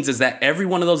she means is that every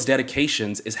one of those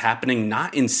dedications is happening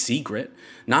not in secret,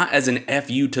 not as an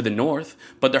FU to the North,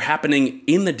 but they're happening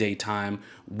in the daytime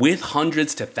with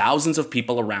hundreds to thousands of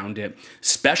people around it,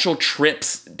 special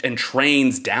trips and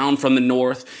trains down from the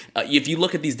North. If you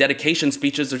look at these dedication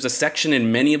speeches, there's a section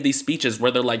in many of these speeches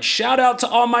where they're like, shout out to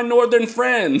all my Northern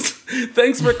friends.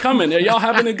 Thanks for coming. Are y'all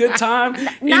having a good time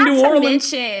in New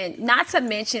Orleans? Not to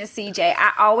mention, CJ,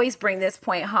 I always bring this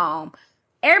point home.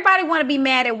 Everybody want to be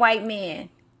mad at white men.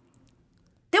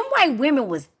 Them white women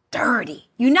was dirty.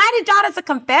 United Daughters of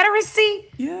Confederacy.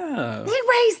 Yeah. They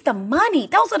raised the money.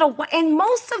 And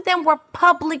most of them were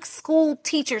public school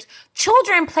teachers.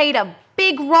 Children played a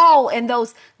big role in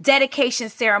those dedication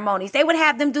ceremonies. They would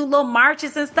have them do little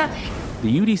marches and stuff.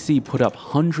 The UDC put up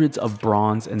hundreds of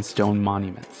bronze and stone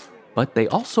monuments, but they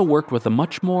also worked with a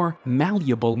much more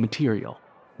malleable material,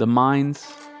 the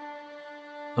minds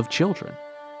of children.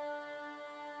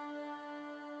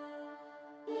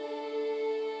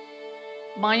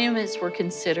 Monuments were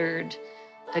considered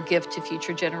a gift to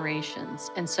future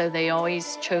generations, and so they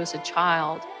always chose a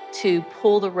child to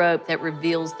pull the rope that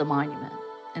reveals the monument.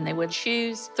 And they would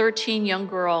choose 13 young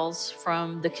girls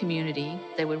from the community.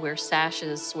 They would wear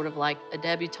sashes, sort of like a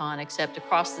debutante, except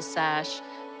across the sash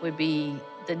would be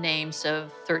the names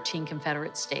of 13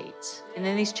 Confederate states. And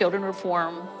then these children would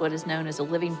form what is known as a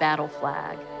living battle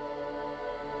flag.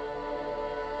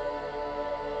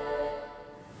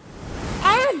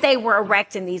 As they were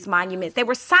erecting these monuments, they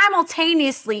were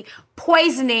simultaneously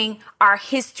poisoning our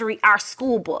history, our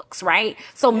school books, right?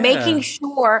 So making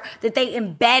sure that they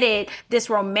embedded this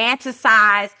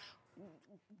romanticized,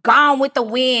 Gone with the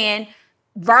Wind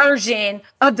version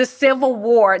of the Civil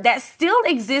War that still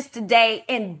exists today,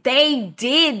 and they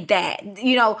did that.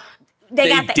 You know, they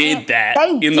did that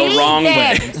in the wrong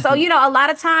way. So, you know, a lot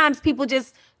of times people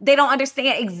they don't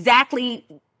understand exactly.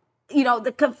 You know,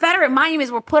 the Confederate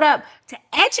monuments were put up to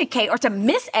educate or to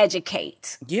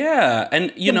miseducate. Yeah,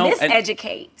 and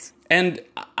miseducate. And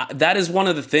that is one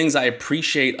of the things I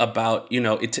appreciate about, you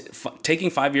know, taking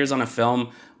 5 years on a film.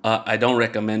 I don't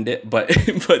recommend it, but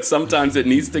sometimes it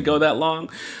needs to go that long.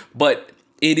 But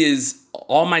it is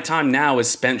all my time now is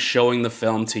spent showing the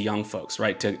film to young folks,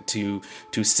 right? To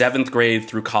 7th grade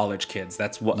through college kids.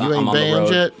 That's what I'm on the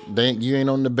road. Yet? You ain't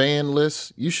on the banned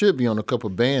list? You should be on a couple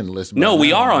banned lists. No,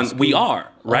 we are,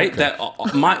 right? Okay.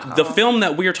 That the film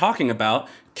that we are talking about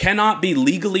cannot be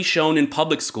legally shown in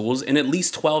public schools in at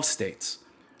least 12 states,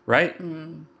 right?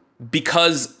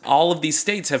 Because all of these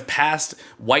states have passed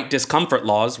white discomfort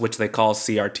laws, which they call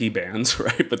CRT bans,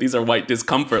 right? But these are white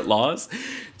discomfort laws,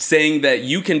 saying that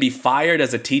you can be fired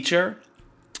as a teacher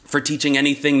for teaching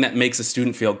anything that makes a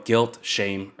student feel guilt,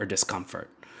 shame, or discomfort.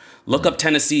 Look up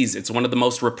Tennessee's. It's one of the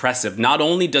most repressive. Not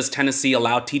only does Tennessee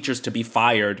allow teachers to be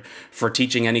fired for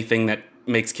teaching anything that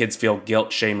makes kids feel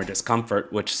guilt, shame, or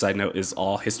discomfort, which, side note, is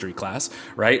all history class,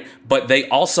 right? But they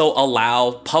also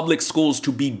allow public schools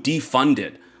to be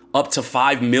defunded up to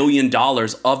 $5 million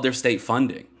of their state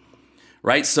funding,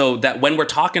 right? So that when we're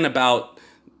talking about,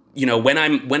 you know, when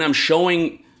I'm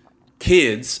showing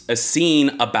kids a scene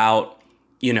about,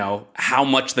 you know, how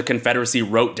much the Confederacy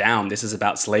wrote down, this is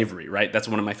about slavery, right? That's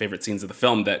one of my favorite scenes of the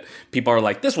film, that people are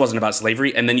like, this wasn't about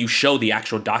slavery. And then you show the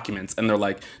actual documents and they're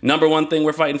like, number one thing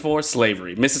we're fighting for,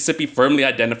 slavery. Mississippi firmly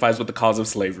identifies with the cause of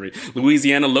slavery.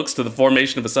 Louisiana looks to the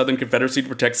formation of the Southern Confederacy to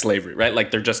protect slavery, right? Like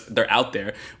they're out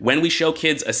there. When we show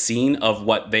kids a scene of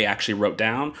what they actually wrote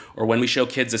down, or when we show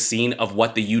kids a scene of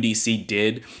what the UDC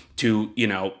did to, you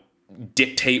know,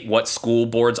 dictate what school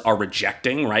boards are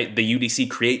rejecting, right? The UDC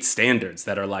creates standards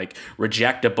that are like,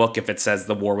 reject a book if it says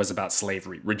the war was about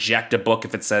slavery. Reject a book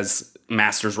if it says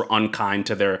masters were unkind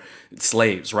to their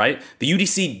slaves, right? The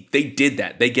UDC, they did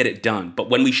that. They get it done. But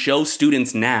when we show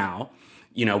students now,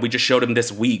 you know, we just showed them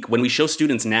this week, when we show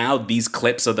students now these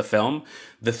clips of the film,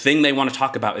 the thing they want to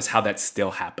talk about is how that's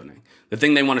still happening. The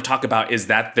thing they want to talk about is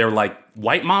that they're like,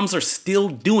 white moms are still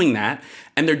doing that,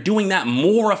 and they're doing that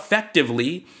more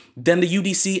effectively than the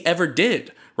UDC ever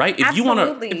did, right? If you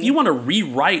want to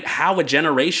rewrite how a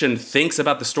generation thinks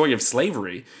about the story of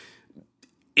slavery,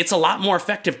 it's a lot more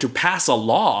effective to pass a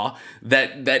law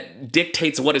that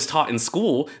dictates what is taught in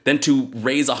school than to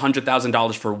raise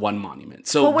 $100,000 for one monument.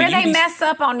 So where they mess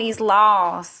up on these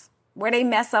laws, they're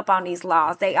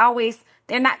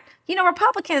not, you know,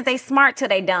 Republicans, they smart till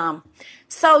they dumb.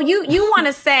 So you want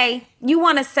to say,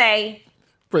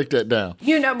 break that down.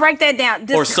 You know, break that down.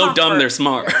 Or so dumb they're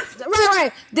smart.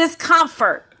 Right.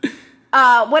 Discomfort.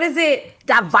 What is it?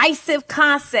 Divisive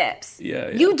concepts. Yeah.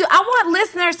 I want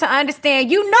listeners to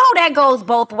understand, you know, that goes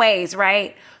both ways,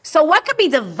 right? So what could be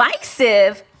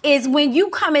divisive is when you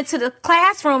come into the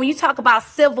classroom and you talk about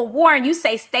Civil War and you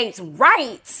say states'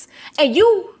 rights and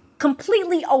you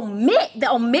completely omit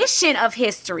the omission of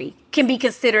history can be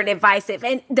considered divisive.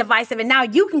 And now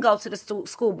you can go to the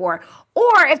school board.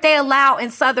 Or if they allow in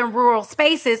southern rural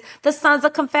spaces, the sons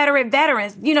of Confederate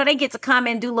veterans, you know, they get to come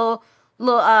and do little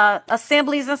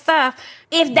assemblies and stuff.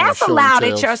 If that's allowed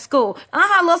at your school,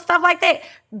 little stuff like that,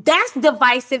 that's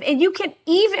divisive. And you can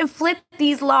even flip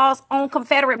these laws on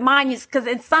Confederate monuments, because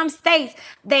in some states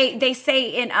they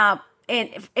say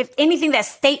if anything that's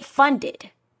state funded,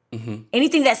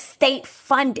 anything that's state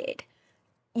funded,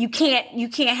 you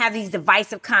can't have these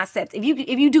divisive concepts. If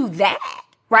you do that,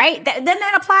 right? Then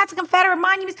that applies to Confederate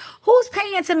monuments. Who's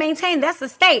paying to maintain? That's the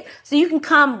state. So you can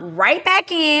come right back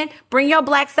in, bring your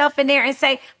black self in there and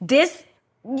say, use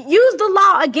the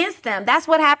law against them. That's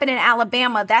what happened in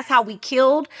Alabama. That's how we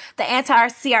killed the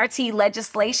anti-CRT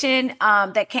legislation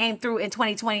that came through in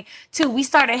 2022. We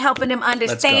started helping them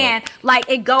understand, like,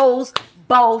 it goes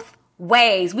both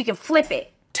ways. We can flip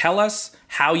it. Tell us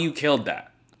how you killed that.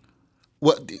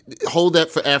 Well, hold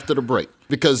that for after the break,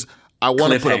 because I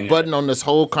want to put a button on this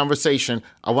whole conversation.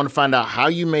 I want to find out how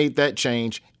you made that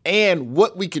change and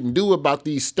what we can do about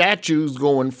these statues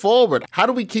going forward. How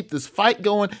do we keep this fight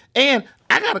going? And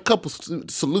I got a couple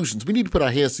solutions. We need to put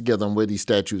our heads together on where these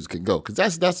statues can go, because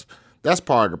that's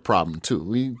part of the problem too.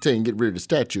 We can get rid of the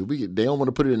statue. They don't want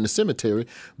to put it in the cemetery.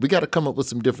 We got to come up with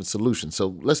some different solutions.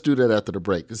 So let's do that after the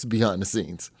break. This is Behind the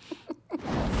Scenes.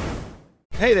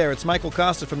 Hey there, it's Michael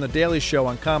Costa from The Daily Show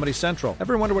on Comedy Central.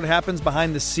 Ever wonder what happens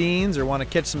behind the scenes or want to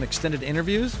catch some extended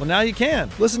interviews? Well, now you can.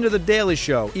 Listen to The Daily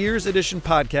Show, Ears Edition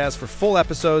podcast for full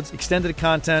episodes, extended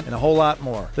content, and a whole lot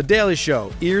more. The Daily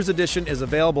Show, Ears Edition is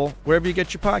available wherever you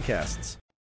get your podcasts.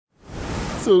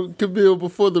 So, Camille,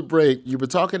 before the break, you were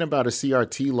talking about a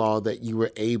CRT law that you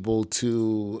were able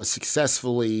to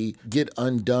successfully get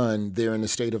undone there in the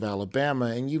state of Alabama,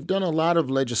 and you've done a lot of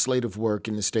legislative work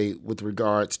in the state with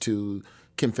regards to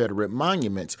Confederate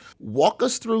monuments. Walk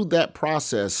us through that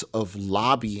process of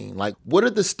lobbying. Like, what are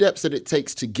the steps that it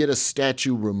takes to get a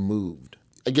statue removed?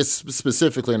 I guess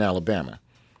specifically in Alabama.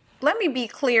 Let me be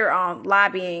clear on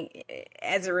lobbying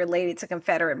as it related to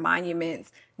Confederate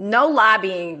monuments. No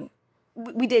lobbying.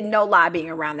 We did no lobbying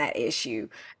around that issue.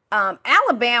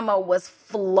 Alabama was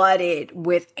flooded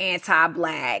with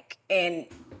anti-Black and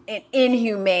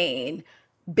inhumane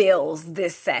bills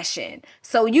this session.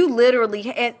 So you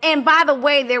literally, and by the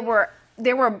way, there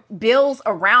were bills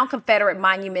around Confederate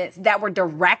monuments that were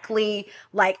directly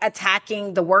like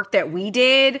attacking the work that we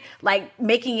did, like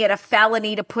making it a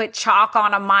felony to put chalk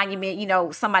on a monument. You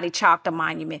know, somebody chalked a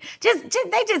monument.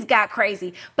 They just got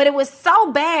crazy. But it was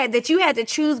so bad that you had to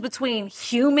choose between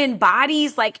human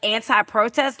bodies, like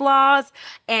anti-protest laws,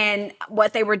 and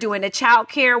what they were doing to child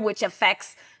care, which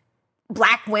affects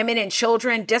Black women and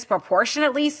children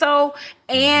disproportionately so,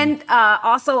 and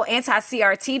also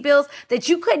anti-CRT bills, that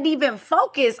you couldn't even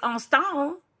focus on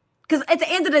stone. Because at the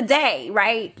end of the day,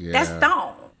 right, that's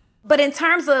stone. But in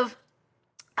terms of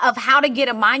how to get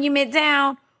a monument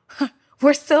down,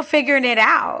 we're still figuring it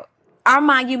out. Our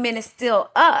monument is still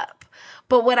up.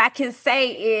 But what I can say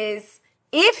is,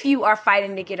 if you are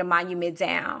fighting to get a monument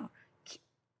down,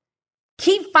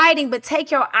 keep fighting, but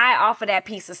take your eye off of that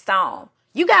piece of stone.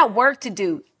 You got work to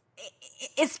do,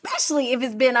 especially if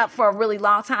it's been up for a really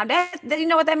long time. That you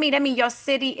know what that means? That means your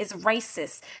city is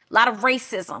racist. A lot of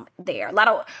racism there. A lot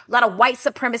of white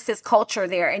supremacist culture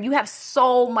there. And you have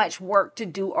so much work to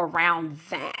do around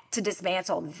that, to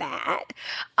dismantle that.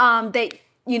 That,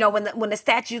 you know, when the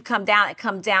statues come down, it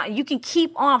comes down. And you can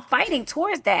keep on fighting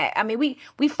towards that. I mean,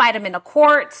 we fight them in the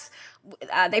courts.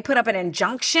 They put up an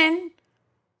injunction.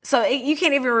 So you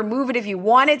can't even remove it if you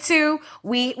wanted to.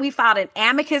 We filed an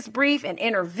amicus brief and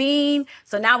intervened.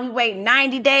 So now we wait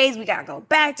 90 days. We got to go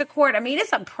back to court. I mean,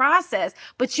 it's a process,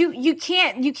 but you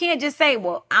can't just say,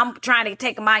 well, I'm trying to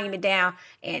take a monument down,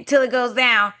 and until it goes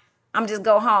down, I'm just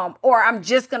go home, or I'm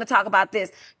just going to talk about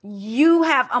this. You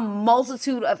have a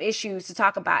multitude of issues to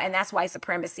talk about, and that's white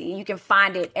supremacy. You can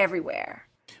find it everywhere.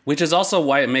 Which is also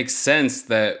why it makes sense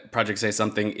that Project Say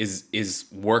Something is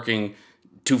working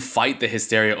to fight the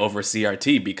hysteria over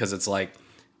CRT, because it's like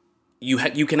you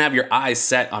can have your eyes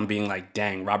set on being like,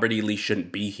 dang, Robert E. Lee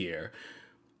shouldn't be here.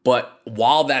 But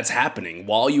while that's happening,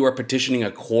 while you are petitioning a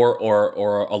court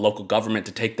or a local government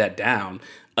to take that down,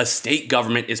 a state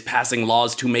government is passing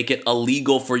laws to make it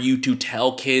illegal for you to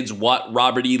tell kids what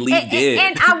Robert E. Lee did.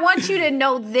 And I want you to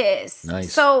know this.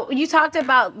 Nice. So you talked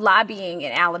about lobbying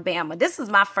in Alabama. This is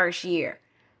my first year.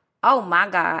 Oh my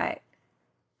God.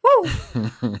 Woo.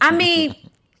 I mean,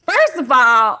 first of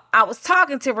all, I was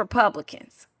talking to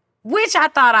Republicans, which I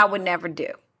thought I would never do.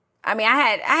 I mean,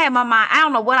 I had my mind. I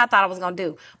don't know what I thought I was going to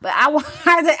do, but I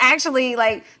wanted to actually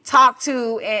like talk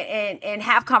to and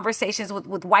have conversations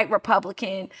with white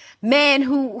Republican men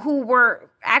who were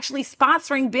actually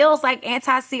sponsoring bills like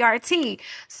anti-CRT.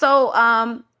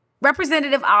 So,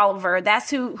 Representative Oliver, that's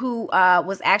who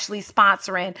was actually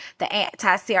sponsoring the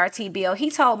anti-CRT bill. He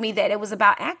told me that it was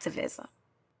about activism.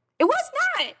 It was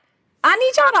not. I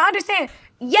need y'all to understand.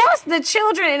 Yes, the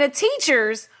children and the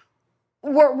teachers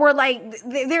were like,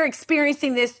 they're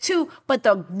experiencing this too. But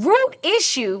the root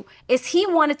issue is he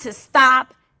wanted to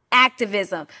stop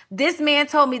activism. This man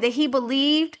told me that he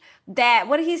believed that,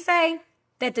 what did he say?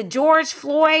 That the George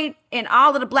Floyd and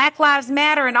all of the Black Lives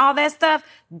Matter and all that stuff,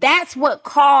 that's what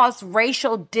caused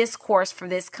racial discourse for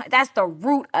this. That's the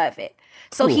root of it.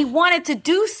 So he wanted to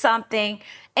do something,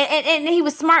 and he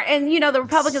was smart. And, you know, the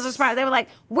Republicans were smart. They were like,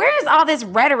 where is all this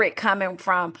rhetoric coming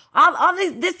from? All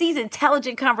these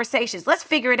intelligent conversations. Let's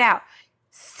figure it out.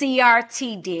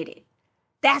 CRT did it.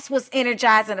 That's what's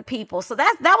energizing the people. So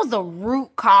that was the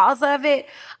root cause of it.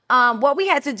 What we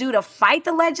had to do to fight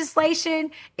the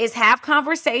legislation is have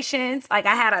conversations. Like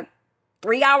I had a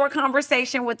 3-hour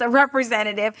conversation with the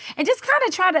representative and just kind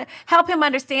of try to help him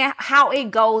understand how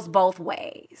it goes both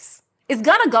ways. It's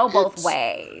gonna go both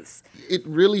ways. It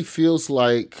really feels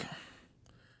like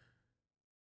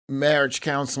marriage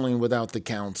counseling without the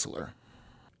counselor.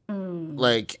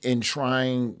 Like in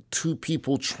two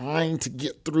people trying to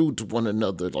get through to one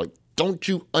another. Like, don't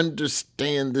you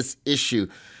understand this issue?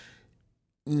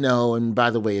 No, and by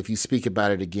the way, if you speak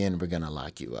about it again, we're going to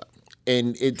lock you up.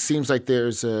 And it seems like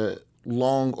there's a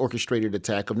long orchestrated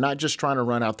attack of not just trying to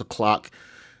run out the clock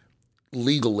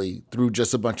legally through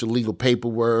just a bunch of legal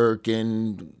paperwork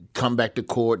and come back to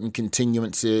court and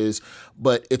continuances,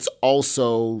 but it's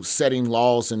also setting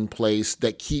laws in place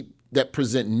that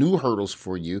present new hurdles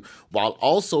for you while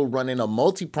also running a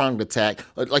multi-pronged attack.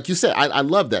 Like you said, I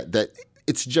love that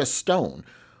it's just stone,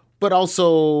 but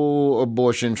also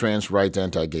abortion, trans rights,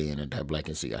 anti-gay, and anti-black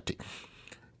and CRT.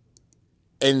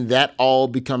 And that all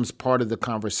becomes part of the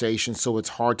conversation, so it's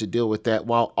hard to deal with that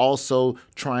while also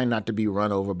trying not to be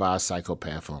run over by a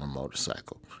psychopath on a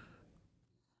motorcycle.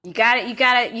 You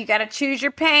gotta choose your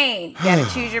pain. You gotta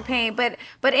choose your pain. But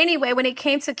anyway, when it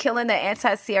came to killing the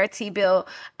anti-CRT bill,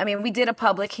 I mean, we did a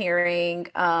public hearing.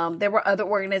 There were other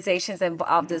organizations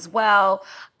involved as well.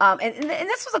 And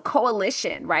this was a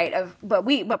coalition, right?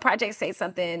 But Project Say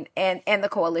Something and the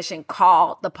coalition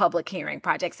called the public hearing.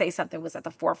 Project Say Something was at the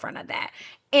forefront of that.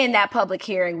 In that public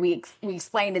hearing, we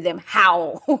explained to them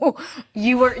how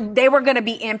they were going to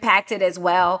be impacted as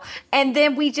well. And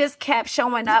then we just kept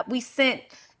showing up. We sent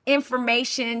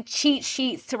information, cheat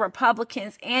sheets to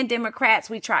Republicans and Democrats.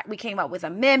 We came up with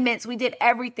amendments. We did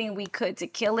everything we could to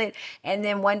kill it. And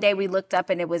then one day we looked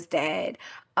up and it was dead.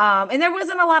 And there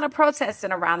wasn't a lot of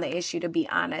protesting around the issue, to be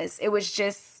honest. It was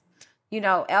just,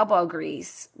 elbow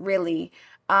grease, really.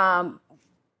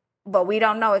 But we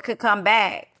don't know. It could come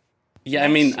back. Yeah, I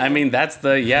mean that's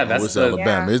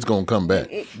Alabama. It's gonna come back.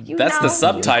 That's the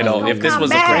subtitle. If this was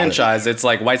a franchise, it's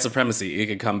like white supremacy. It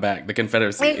could come back. The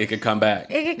Confederacy. It could come back.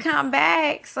 It could come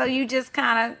back. So you just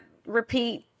kind of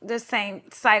repeat the same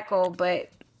cycle.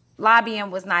 But lobbying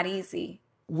was not easy.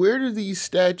 Where do these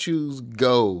statues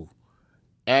go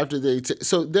after they?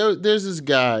 So there's this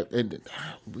guy, and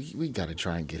we got to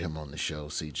try and get him on the show.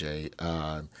 CJ,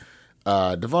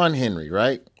 Devon Henry,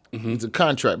 right? Mm-hmm. He's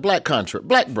a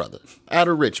black brother out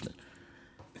of Richmond.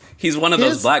 He's one of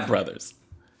those black brothers.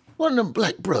 One of them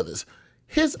black brothers.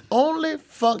 His only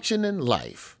function in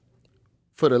life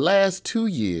for the last 2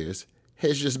 years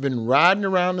has just been riding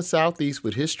around the Southeast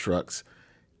with his trucks,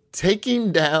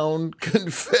 taking down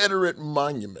Confederate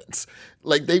monuments.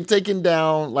 Like, they've taken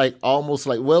down almost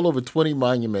well over 20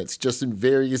 monuments just in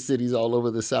various cities all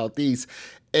over the Southeast.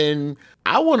 And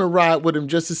I want to ride with him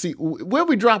just to see where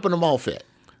we dropping them off at.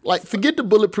 Like, forget the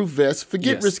bulletproof vest,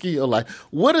 forget risking your life.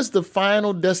 What is the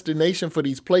final destination for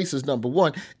these places, number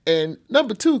one? And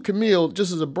number two, Camille,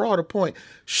 just as a broader point,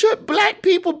 should black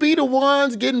people be the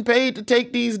ones getting paid to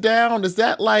take these down? Is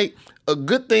that a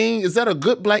good thing? Is that a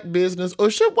good black business? Or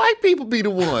should white people be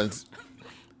the ones?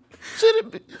 Should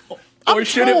it be? Or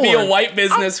should it be a white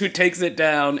business who takes it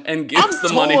down and gives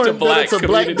the money to black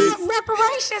communities?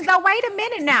 Reparations, though, wait a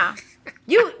minute now.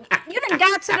 You done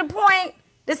got to the point.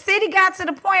 The city got to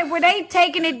the point where they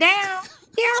taking it down.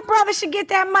 Yeah, our brother should get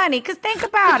that money. Because think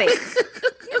about it.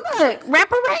 Look,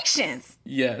 reparations.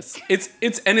 Yes.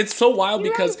 It's so wild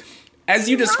because as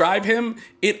you describe him,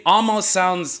 it almost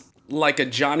sounds like a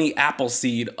Johnny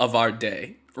Appleseed of our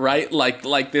day. Right?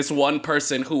 Like this one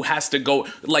person who has to go,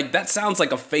 that sounds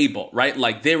like a fable, right?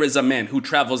 Like, there is a man who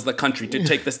travels the country to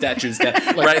take the statues down,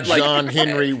 right? John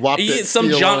Henry, some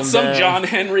John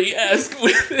Henry-esque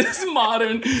with his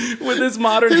modern his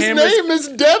hammer. His name is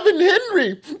Devin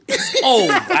Henry.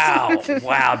 Oh,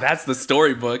 wow, that's the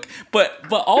storybook. But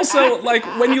also,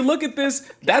 when you look at this,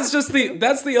 that's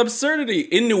the absurdity.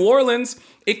 In New Orleans,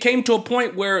 it came to a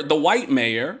point where the white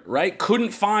mayor, right,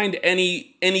 couldn't find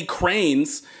any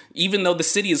cranes, even though the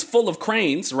city is full of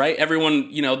cranes, right? Everyone,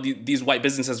 these white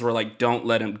businesses were like,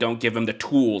 don't give him the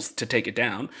tools to take it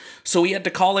down. So he had to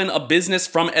call in a business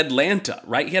from Atlanta,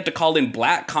 right? He had to call in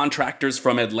black contractors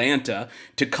from Atlanta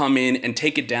to come in and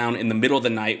take it down in the middle of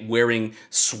the night wearing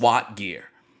SWAT gear,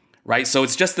 right? So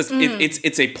it's just this,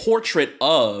 it's a portrait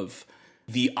of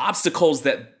the obstacles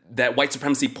that white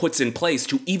supremacy puts in place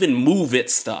to even move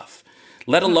its stuff,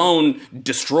 let alone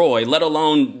destroy, let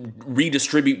alone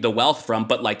redistribute the wealth from.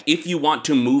 But if you want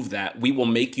to move that, we will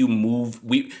make you move.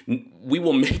 We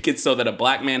will make it so that a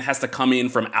black man has to come in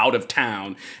from out of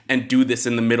town and do this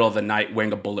in the middle of the night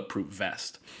wearing a bulletproof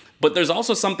vest. But there's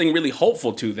also something really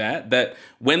hopeful to that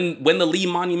when the Lee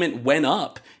Monument went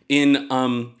up in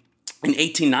in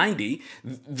 1890,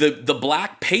 the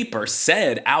black paper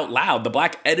said out loud, the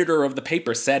black editor of the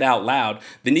paper said out loud,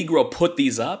 the Negro put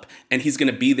these up and he's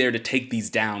going to be there to take these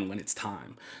down when it's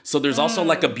time. So there's also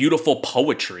like a beautiful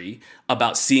poetry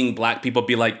about seeing black people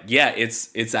be like, yeah,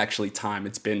 it's actually time.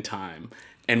 It's been time.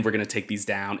 And we're going to take these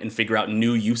down and figure out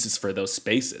new uses for those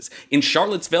spaces. In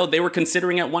Charlottesville, they were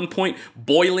considering at one point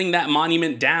boiling that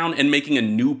monument down and making a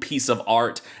new piece of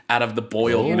art out of the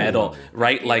boiled metal,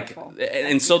 right? Beautiful.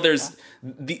 And so there's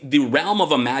the realm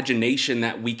of imagination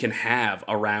that we can have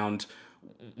around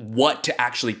what to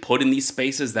actually put in these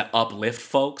spaces that uplift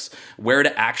folks, where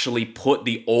to actually put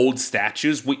the old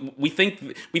statues. We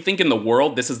think in the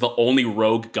world this is the only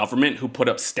rogue government who put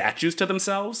up statues to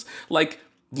themselves. Like,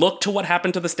 look to what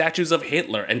happened to the statues of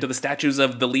Hitler and to the statues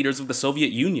of the leaders of the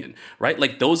Soviet Union, right?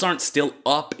 Like, those aren't still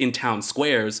up in town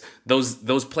squares.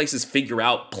 Those places figure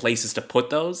out places to put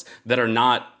those that are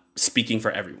not speaking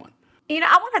for everyone. You know,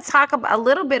 I want to talk a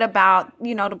little bit about,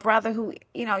 you know, the brother who,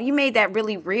 you know, you made that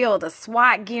really real, the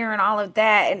SWAT gear and all of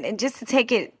that. And just to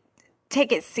take it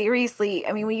seriously.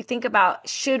 I mean, when you think about,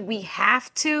 should we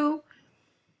have to?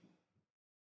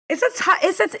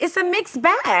 It's a mixed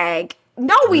bag.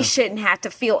 No, we shouldn't have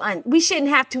to we shouldn't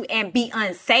have to and be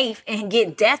unsafe and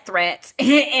get death threats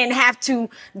and have to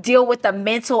deal with the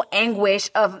mental anguish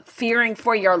of fearing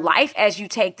for your life as you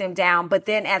take them down. But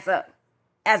then as a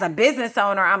business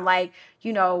owner, I'm like,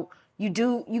 you know,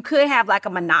 you could have like a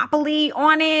monopoly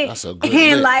on it. That's a good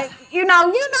and like, you know,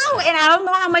 and I don't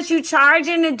know how much you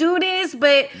charging to do this,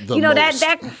 but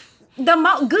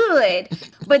good,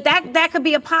 but that could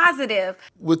be a positive.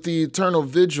 With the Eternal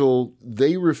Vigil,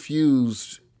 they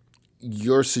refused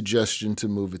your suggestion to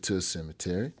move it to a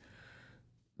cemetery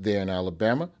there in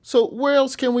Alabama. So where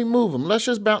else can we move them? Let's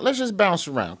just bounce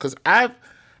around, because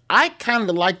I kind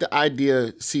of like the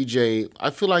idea, CJ. I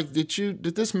feel like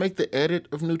did this make the edit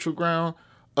of Neutral Ground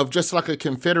of just like a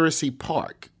Confederacy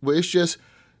park where it's just,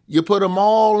 you put them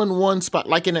all in one spot.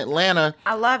 Like in Atlanta,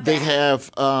 I love that. They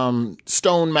have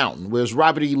Stone Mountain, where's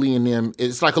Robert E. Lee and them.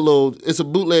 It's like it's a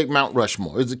bootleg Mount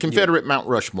Rushmore. It's a Confederate Mount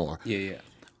Rushmore. Yeah.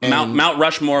 Mount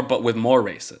Rushmore, but with more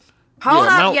races. Hold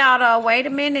up, y'all, though. Wait a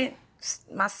minute.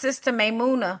 My sister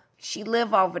Maymuna, she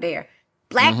live over there.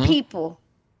 Black people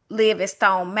live at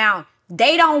Stone Mountain.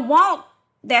 They don't want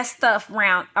that stuff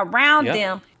around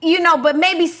them. You know, but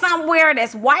maybe somewhere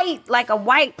that's white, like a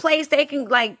white place, they can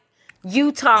like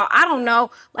Utah, I don't know,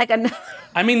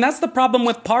 I mean, that's the problem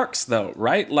with parks, though,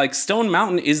 right? Like, Stone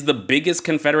Mountain is the biggest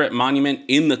Confederate monument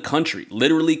in the country,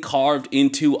 literally carved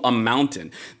into a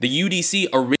mountain. The UDC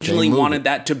originally wanted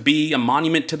that to be a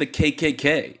monument to the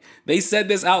KKK. They said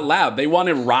this out loud. They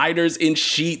wanted riders in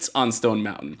sheets on Stone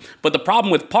Mountain. But the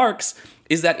problem with parks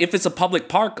is that if it's a public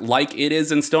park, like it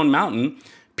is in Stone Mountain,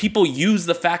 people use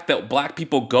the fact that black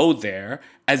people go there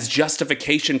as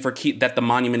justification for that the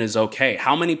monument is okay.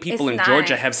 How many people in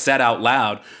Georgia have said out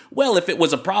loud, well, if it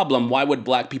was a problem, why would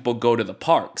black people go to the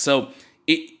park? So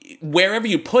wherever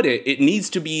you put it, it needs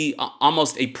to be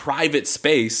almost a private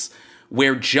space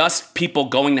where just people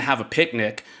going to have a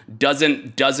picnic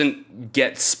doesn't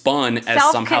get spun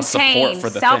as somehow support for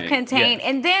the self-contained.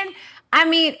 And then, I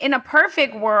mean, in a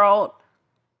perfect world,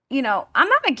 you know, I'm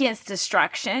not against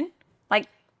destruction, like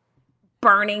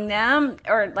burning them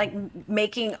or like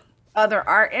making other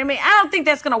art. I mean, I don't think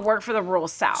that's going to work for the rural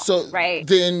South. So right?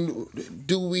 Then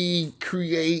do we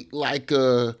create like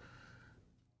just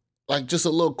a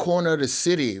little corner of the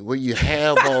city where you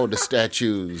have all the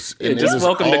statues? And just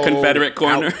welcome to Confederate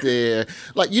Corner. Out there.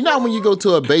 Like, you know, when you go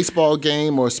to a baseball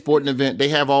game or a sporting event, they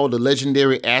have all the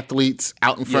legendary athletes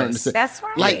out in front of the That's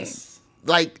right.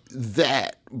 Like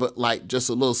that, but like just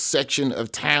a little section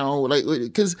of town, like,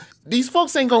 because these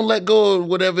folks ain't gonna let go of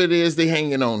whatever it is they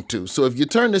hanging on to. So if you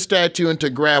turn the statue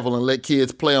into gravel and let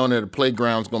kids play on it at the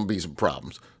playground's gonna be some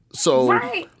problems. So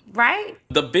Right.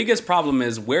 The biggest problem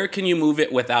is, where can you move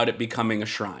it without it becoming a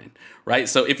shrine, right?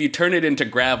 So if you turn it into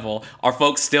gravel, are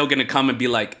folks still going to come and be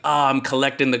like, oh, I'm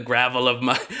collecting the gravel of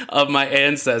my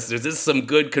ancestors. This is some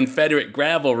good Confederate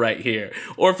gravel right here.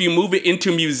 Or if you move it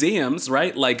into museums,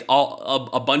 right? Like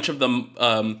a bunch of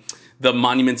the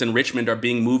monuments in Richmond are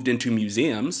being moved into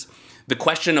museums. The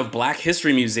question of Black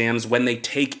history museums, when they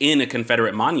take in a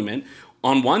Confederate monument,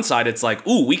 on one side, it's like,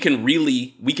 ooh, we can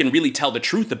really tell the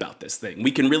truth about this thing. We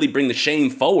can really bring the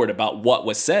shame forward about what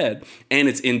was said, and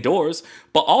it's indoors.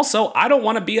 But also, I don't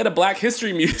want to be at a Black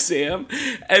history museum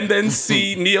and then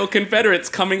see neo-Confederates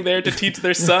coming there to teach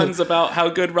their sons about how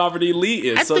good Robert E. Lee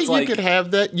is. I think you could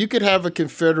have that. You could have a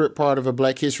Confederate part of a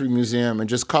Black history museum and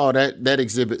just call that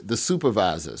exhibit the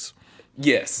Supervisors.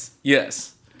 Yes. You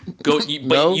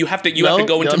have to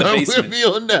go into the basement.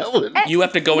 On that one. You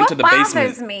have to go into the basement. What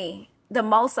bothers me the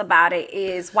most about it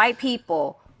is white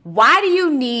people. Why do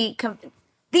you need...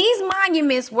 These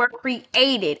monuments were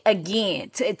created, again,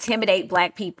 to intimidate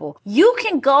Black people. You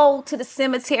can go to the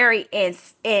cemetery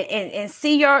and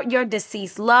see your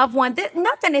deceased loved one.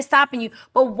 Nothing is stopping you.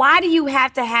 But why do you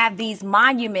have to have these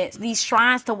monuments, these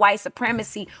shrines to white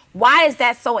supremacy? Why is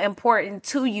that so important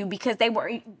to you? Because they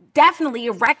were definitely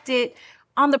erected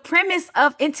on the premise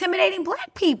of intimidating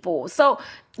Black people. So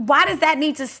why does that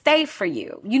need to stay for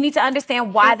you? You need to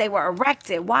understand why they were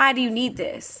erected. Why do you need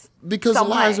this? Because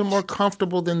lies are more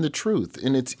comfortable than the truth,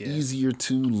 and it's easier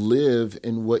to live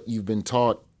in what you've been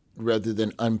taught rather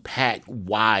than unpack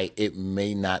why it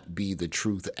may not be the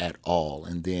truth at all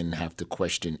and then have to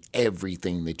question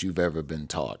everything that you've ever been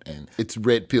taught. And it's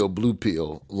red pill, blue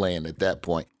pill land at that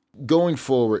point. Going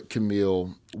forward,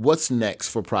 Camille, what's next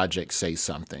for Project Say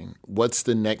Something? What's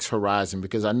the next horizon?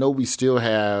 Because I know we still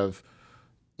have,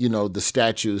 the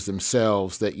statues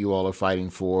themselves that you all are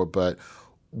fighting for, but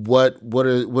what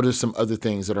are some other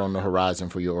things that are on the horizon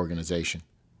for your organization?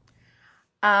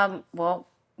 What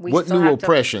new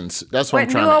oppressions? That's what I'm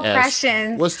trying to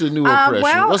ask. What's the new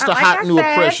oppression? What's the hot new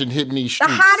oppression hitting these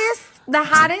streets? The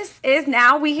hottest is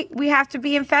now we have to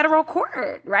be in federal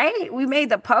court, right? We made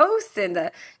the Post and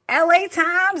the LA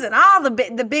Times and all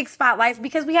the big spotlights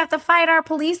because we have to fight our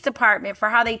police department for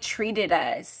how they treated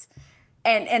us.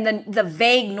 And the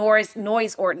vague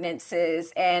noise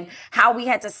ordinances and how we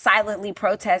had to silently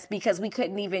protest because we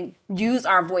couldn't even use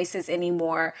our voices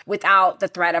anymore without the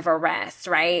threat of arrest,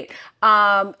 right?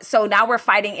 So now we're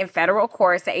fighting in federal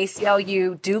courts. The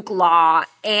ACLU, Duke Law,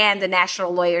 and the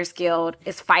National Lawyers Guild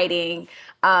is fighting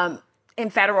in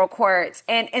federal courts.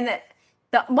 And it's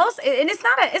not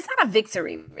a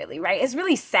victory, really, right? It's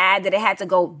really sad that it had to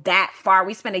go that far.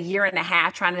 We spent a year and a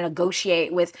half trying to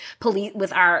negotiate with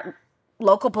our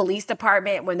local police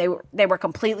department when they were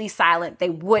completely silent.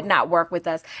 They would not work with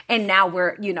us. And now we're,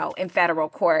 in federal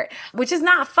court, which is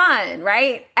not fun,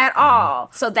 right? At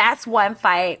all. So that's one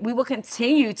fight. We will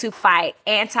continue to fight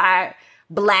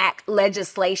anti-Black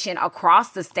legislation across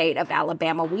the state of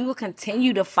Alabama. We will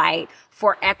continue to fight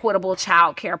for equitable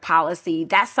child care policy.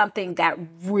 That's something that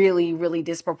really, really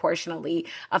disproportionately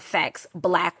affects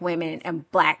Black women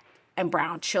and Black and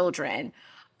brown children.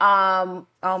 Oh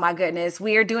my goodness.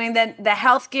 We are doing the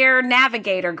Healthcare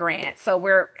Navigator grant. So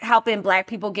we're helping Black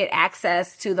people get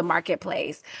access to the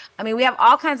marketplace. I mean, we have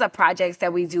all kinds of projects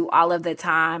that we do all of the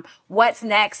time. What's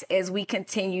next is we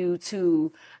continue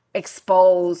to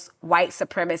expose white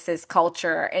supremacist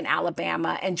culture in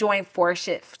Alabama and join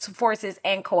forces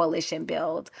and coalition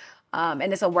build.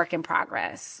 And it's a work in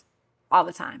progress all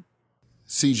the time.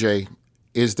 CJ,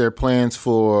 is there plans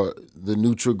for the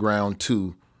Neutral Ground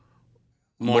 2?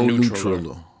 More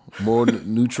neutralist.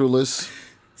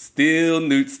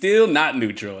 Still not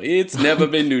neutral. It's never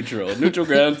been neutral. Neutral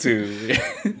Ground 2. Too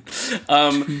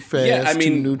fast,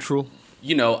 too neutral.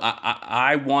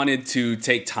 I wanted to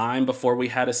take time before we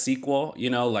had a sequel.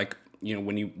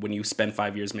 When you spend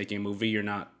 5 years making a movie, you're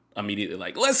not immediately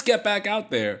like, let's get back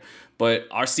out there. But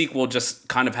our sequel just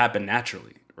kind of happened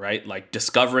naturally, right? Like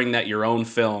discovering that your own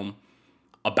film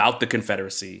about the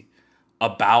Confederacy,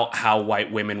 about how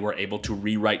white women were able to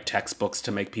rewrite textbooks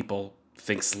to make people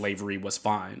think slavery was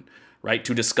fine, right?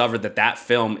 To discover that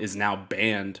film is now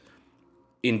banned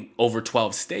in over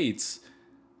 12 states,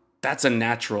 that's a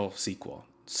natural sequel.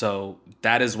 So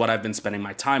that is what I've been spending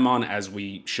my time on as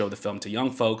we show the film to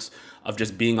young folks, of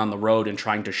just being on the road and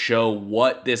trying to show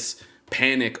what this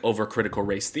panic over critical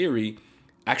race theory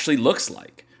actually looks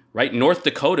like, right? North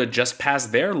Dakota just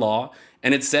passed their law,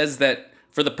 and it says that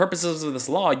for the purposes of this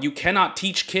law, you cannot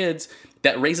teach kids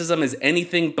that racism is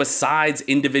anything besides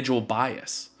individual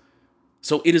bias.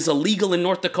 So it is illegal in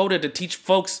North Dakota to teach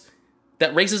folks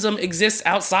that racism exists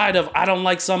outside of I don't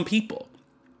like some people.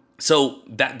 So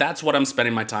that's what I'm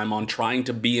spending my time on, trying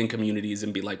to be in communities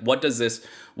and be like, what does this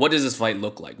fight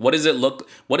look like? What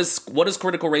does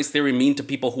critical race theory mean to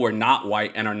people who are not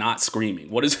white and are not screaming?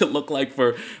 What does it look like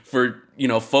for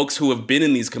folks who have been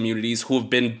in these communities, who have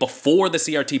been before the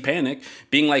CRT panic,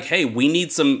 being like, hey, we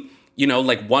need some,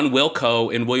 like One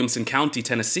Wilco in Williamson County,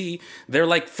 Tennessee. They're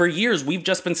like, for years, we've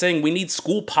just been saying we need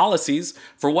school policies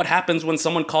for what happens when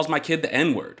someone calls my kid the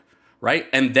N-word, right?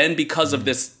 And then because of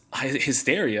this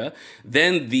hysteria,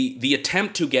 then the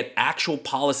attempt to get actual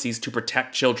policies to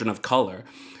protect children of color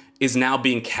is now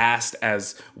being cast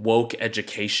as woke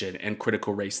education and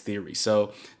critical race theory.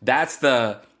 So that's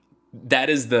the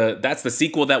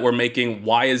sequel that we're making.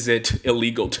 Why is it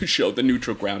illegal to show the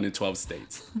Neutral Ground in 12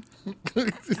 states?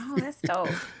 Oh, that's dope.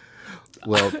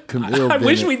 Well, Camille I Bennett.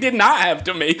 wish we did not have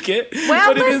to make it.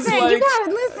 Well, but listen, it is like, you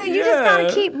gotta listen. You just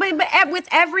gotta keep. But with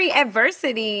every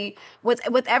adversity,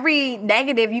 with every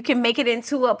negative, you can make it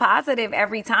into a positive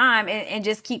every time, and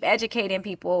just keep educating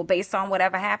people based on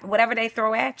whatever happened, whatever they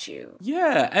throw at you.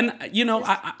 Yeah, and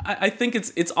I think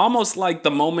it's almost like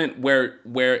the moment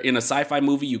where in a sci-fi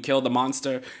movie you kill the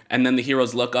monster, and then the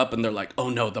heroes look up and they're like, oh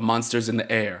no, the monster's in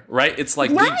the air, right? It's like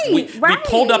we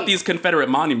pulled up these Confederate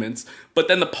monuments, but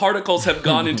then the particles have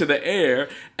gone into the air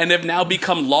and have now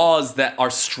become laws that are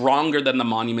stronger than the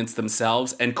monuments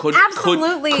themselves and could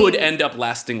end up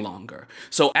lasting longer.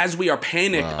 So as we are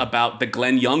panicked about the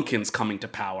Glenn Youngkins coming to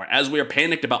power, as we are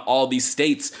panicked about all these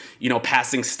states,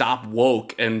 passing Stop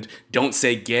Woke and Don't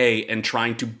Say Gay and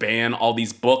trying to ban all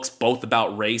these books, both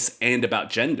about race and about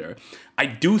gender, I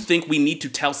do think we need to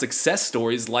tell success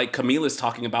stories like Camille is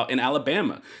talking about in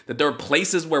Alabama, that there are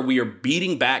places where we are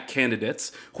beating back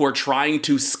candidates who are trying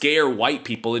to scare white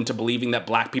people into believing that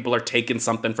black people are taking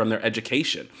something from their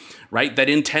education, right? That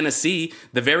in Tennessee,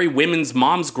 the very women's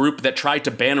moms group that tried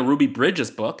to ban a Ruby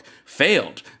Bridges book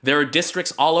failed. There are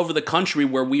districts all over the country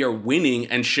where we are winning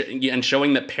and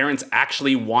showing that parents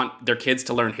actually want their kids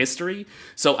to learn history.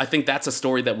 So I think that's a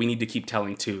story that we need to keep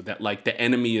telling too, that like the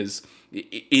enemy is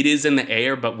in the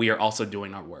air, but we are also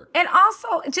doing our work. And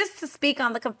also, just to speak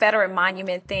on the Confederate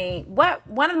monument thing,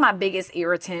 one of my biggest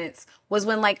irritants was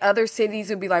when like other cities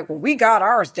would be like, well, we got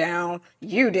ours down,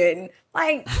 you didn't.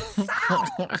 Like, so,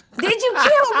 did you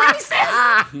kill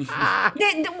racists?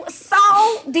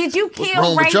 Did you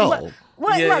kill racists?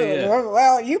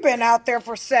 Well, you've been out there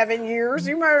for 7 years.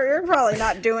 You're probably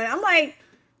not doing it. I'm like,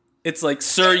 it's like,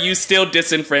 sir, you still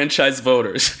disenfranchise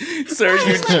voters. Sir,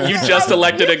 you just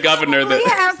elected a governor. We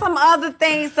have some other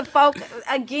things to focus.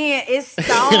 Again, it's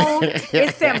stone,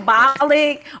 it's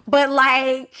symbolic, but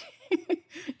like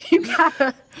you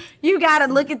gotta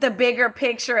look at the bigger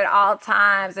picture at all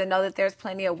times and know that there's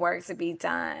plenty of work to be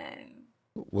done.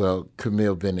 Well,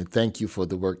 Camille Bennett, thank you for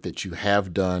the work that you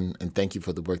have done, and thank you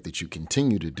for the work that you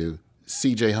continue to do.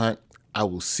 CJ Hunt, I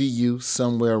will see you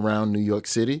somewhere around New York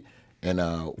City. And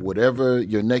whatever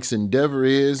your next endeavor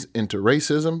is into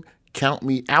racism, count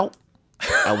me out.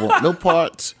 I want no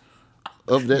parts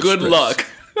of that. Good luck.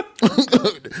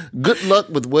 Good luck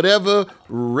with whatever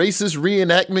racist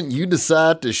reenactment you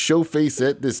decide to show face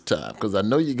at this time, because I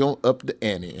know you're going to up the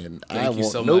ante, and I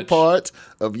want no parts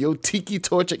of your tiki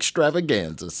torch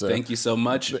extravaganza, sir. Thank you so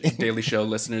much. Daily Show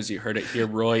listeners, you heard it here.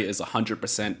 Roy is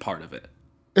 100% part of it.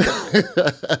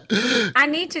 I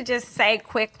need to just say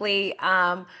quickly,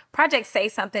 Project Say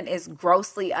Something is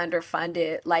grossly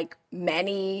underfunded. Like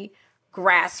many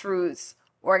grassroots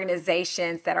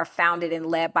organizations that are founded and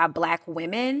led by Black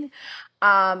women,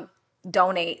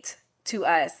 donate to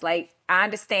us. Like, I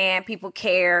understand people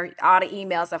care, all the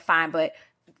emails are fine, but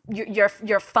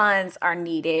your funds are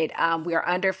needed. We are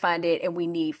underfunded and we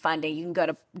need funding. You can go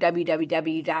to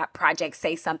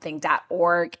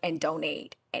www.projectsaysomething.org and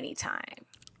donate anytime.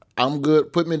 I'm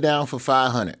good. Put me down for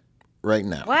 500 right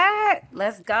now. What?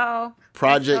 Let's go.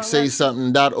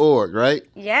 ProjectSaySomething.org, right?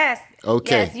 Yes.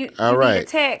 Okay. Yes, you all right. Need a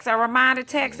text, a reminder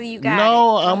text, and you got it.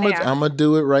 No, I'm gonna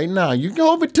do it right now. You can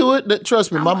hold me to it.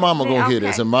 Trust me, my mama gonna hear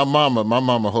this, and my mama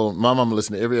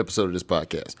listen to every episode of this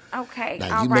podcast. Okay.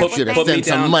 Now you make sure to send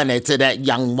some money to that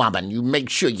young woman. You make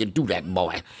sure you do that,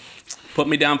 boy. Put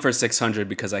me down for 600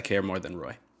 because I care more than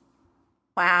Roy.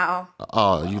 Wow.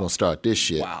 Oh, you gonna start this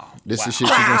shit. Wow. This is shit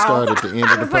you gonna start at the end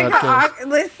of the podcast.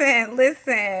 Listen.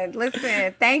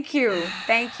 Thank you.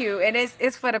 And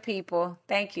it's for the people.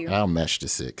 Thank you. I'll match the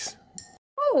 6.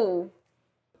 Ooh.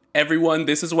 Everyone,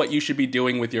 this is what you should be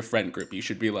doing with your friend group. You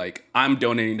should be like, I'm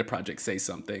donating to Project Say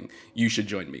Something. You should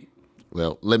join me.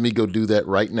 Well, let me go do that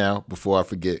right now before I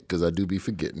forget, because I do be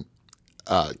forgetting.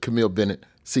 Camille Bennett,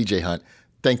 CJ Hunt,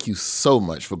 thank you so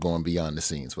much for going beyond the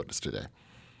scenes with us today.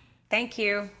 Thank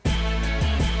you.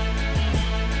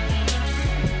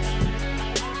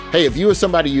 Hey, if you or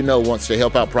somebody you know wants to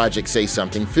help out Project Say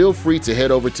Something, feel free to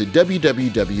head over to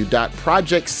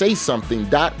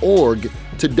www.projectsaysomething.org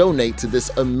to donate to this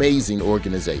amazing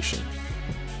organization.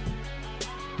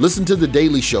 Listen to The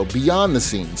Daily Show Beyond the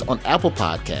Scenes on Apple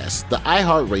Podcasts, the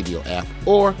iHeartRadio app,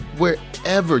 or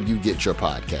wherever you get your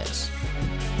podcasts.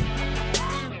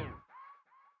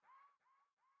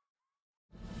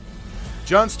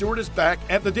 Jon Stewart is back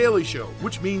at The Daily Show,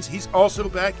 which means he's also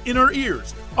back in our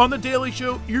ears on The Daily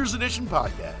Show Ears Edition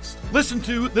podcast. Listen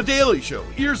to The Daily Show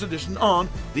Ears Edition on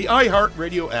the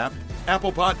iHeartRadio app,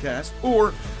 Apple Podcasts,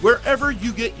 or wherever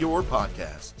you get your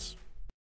podcasts.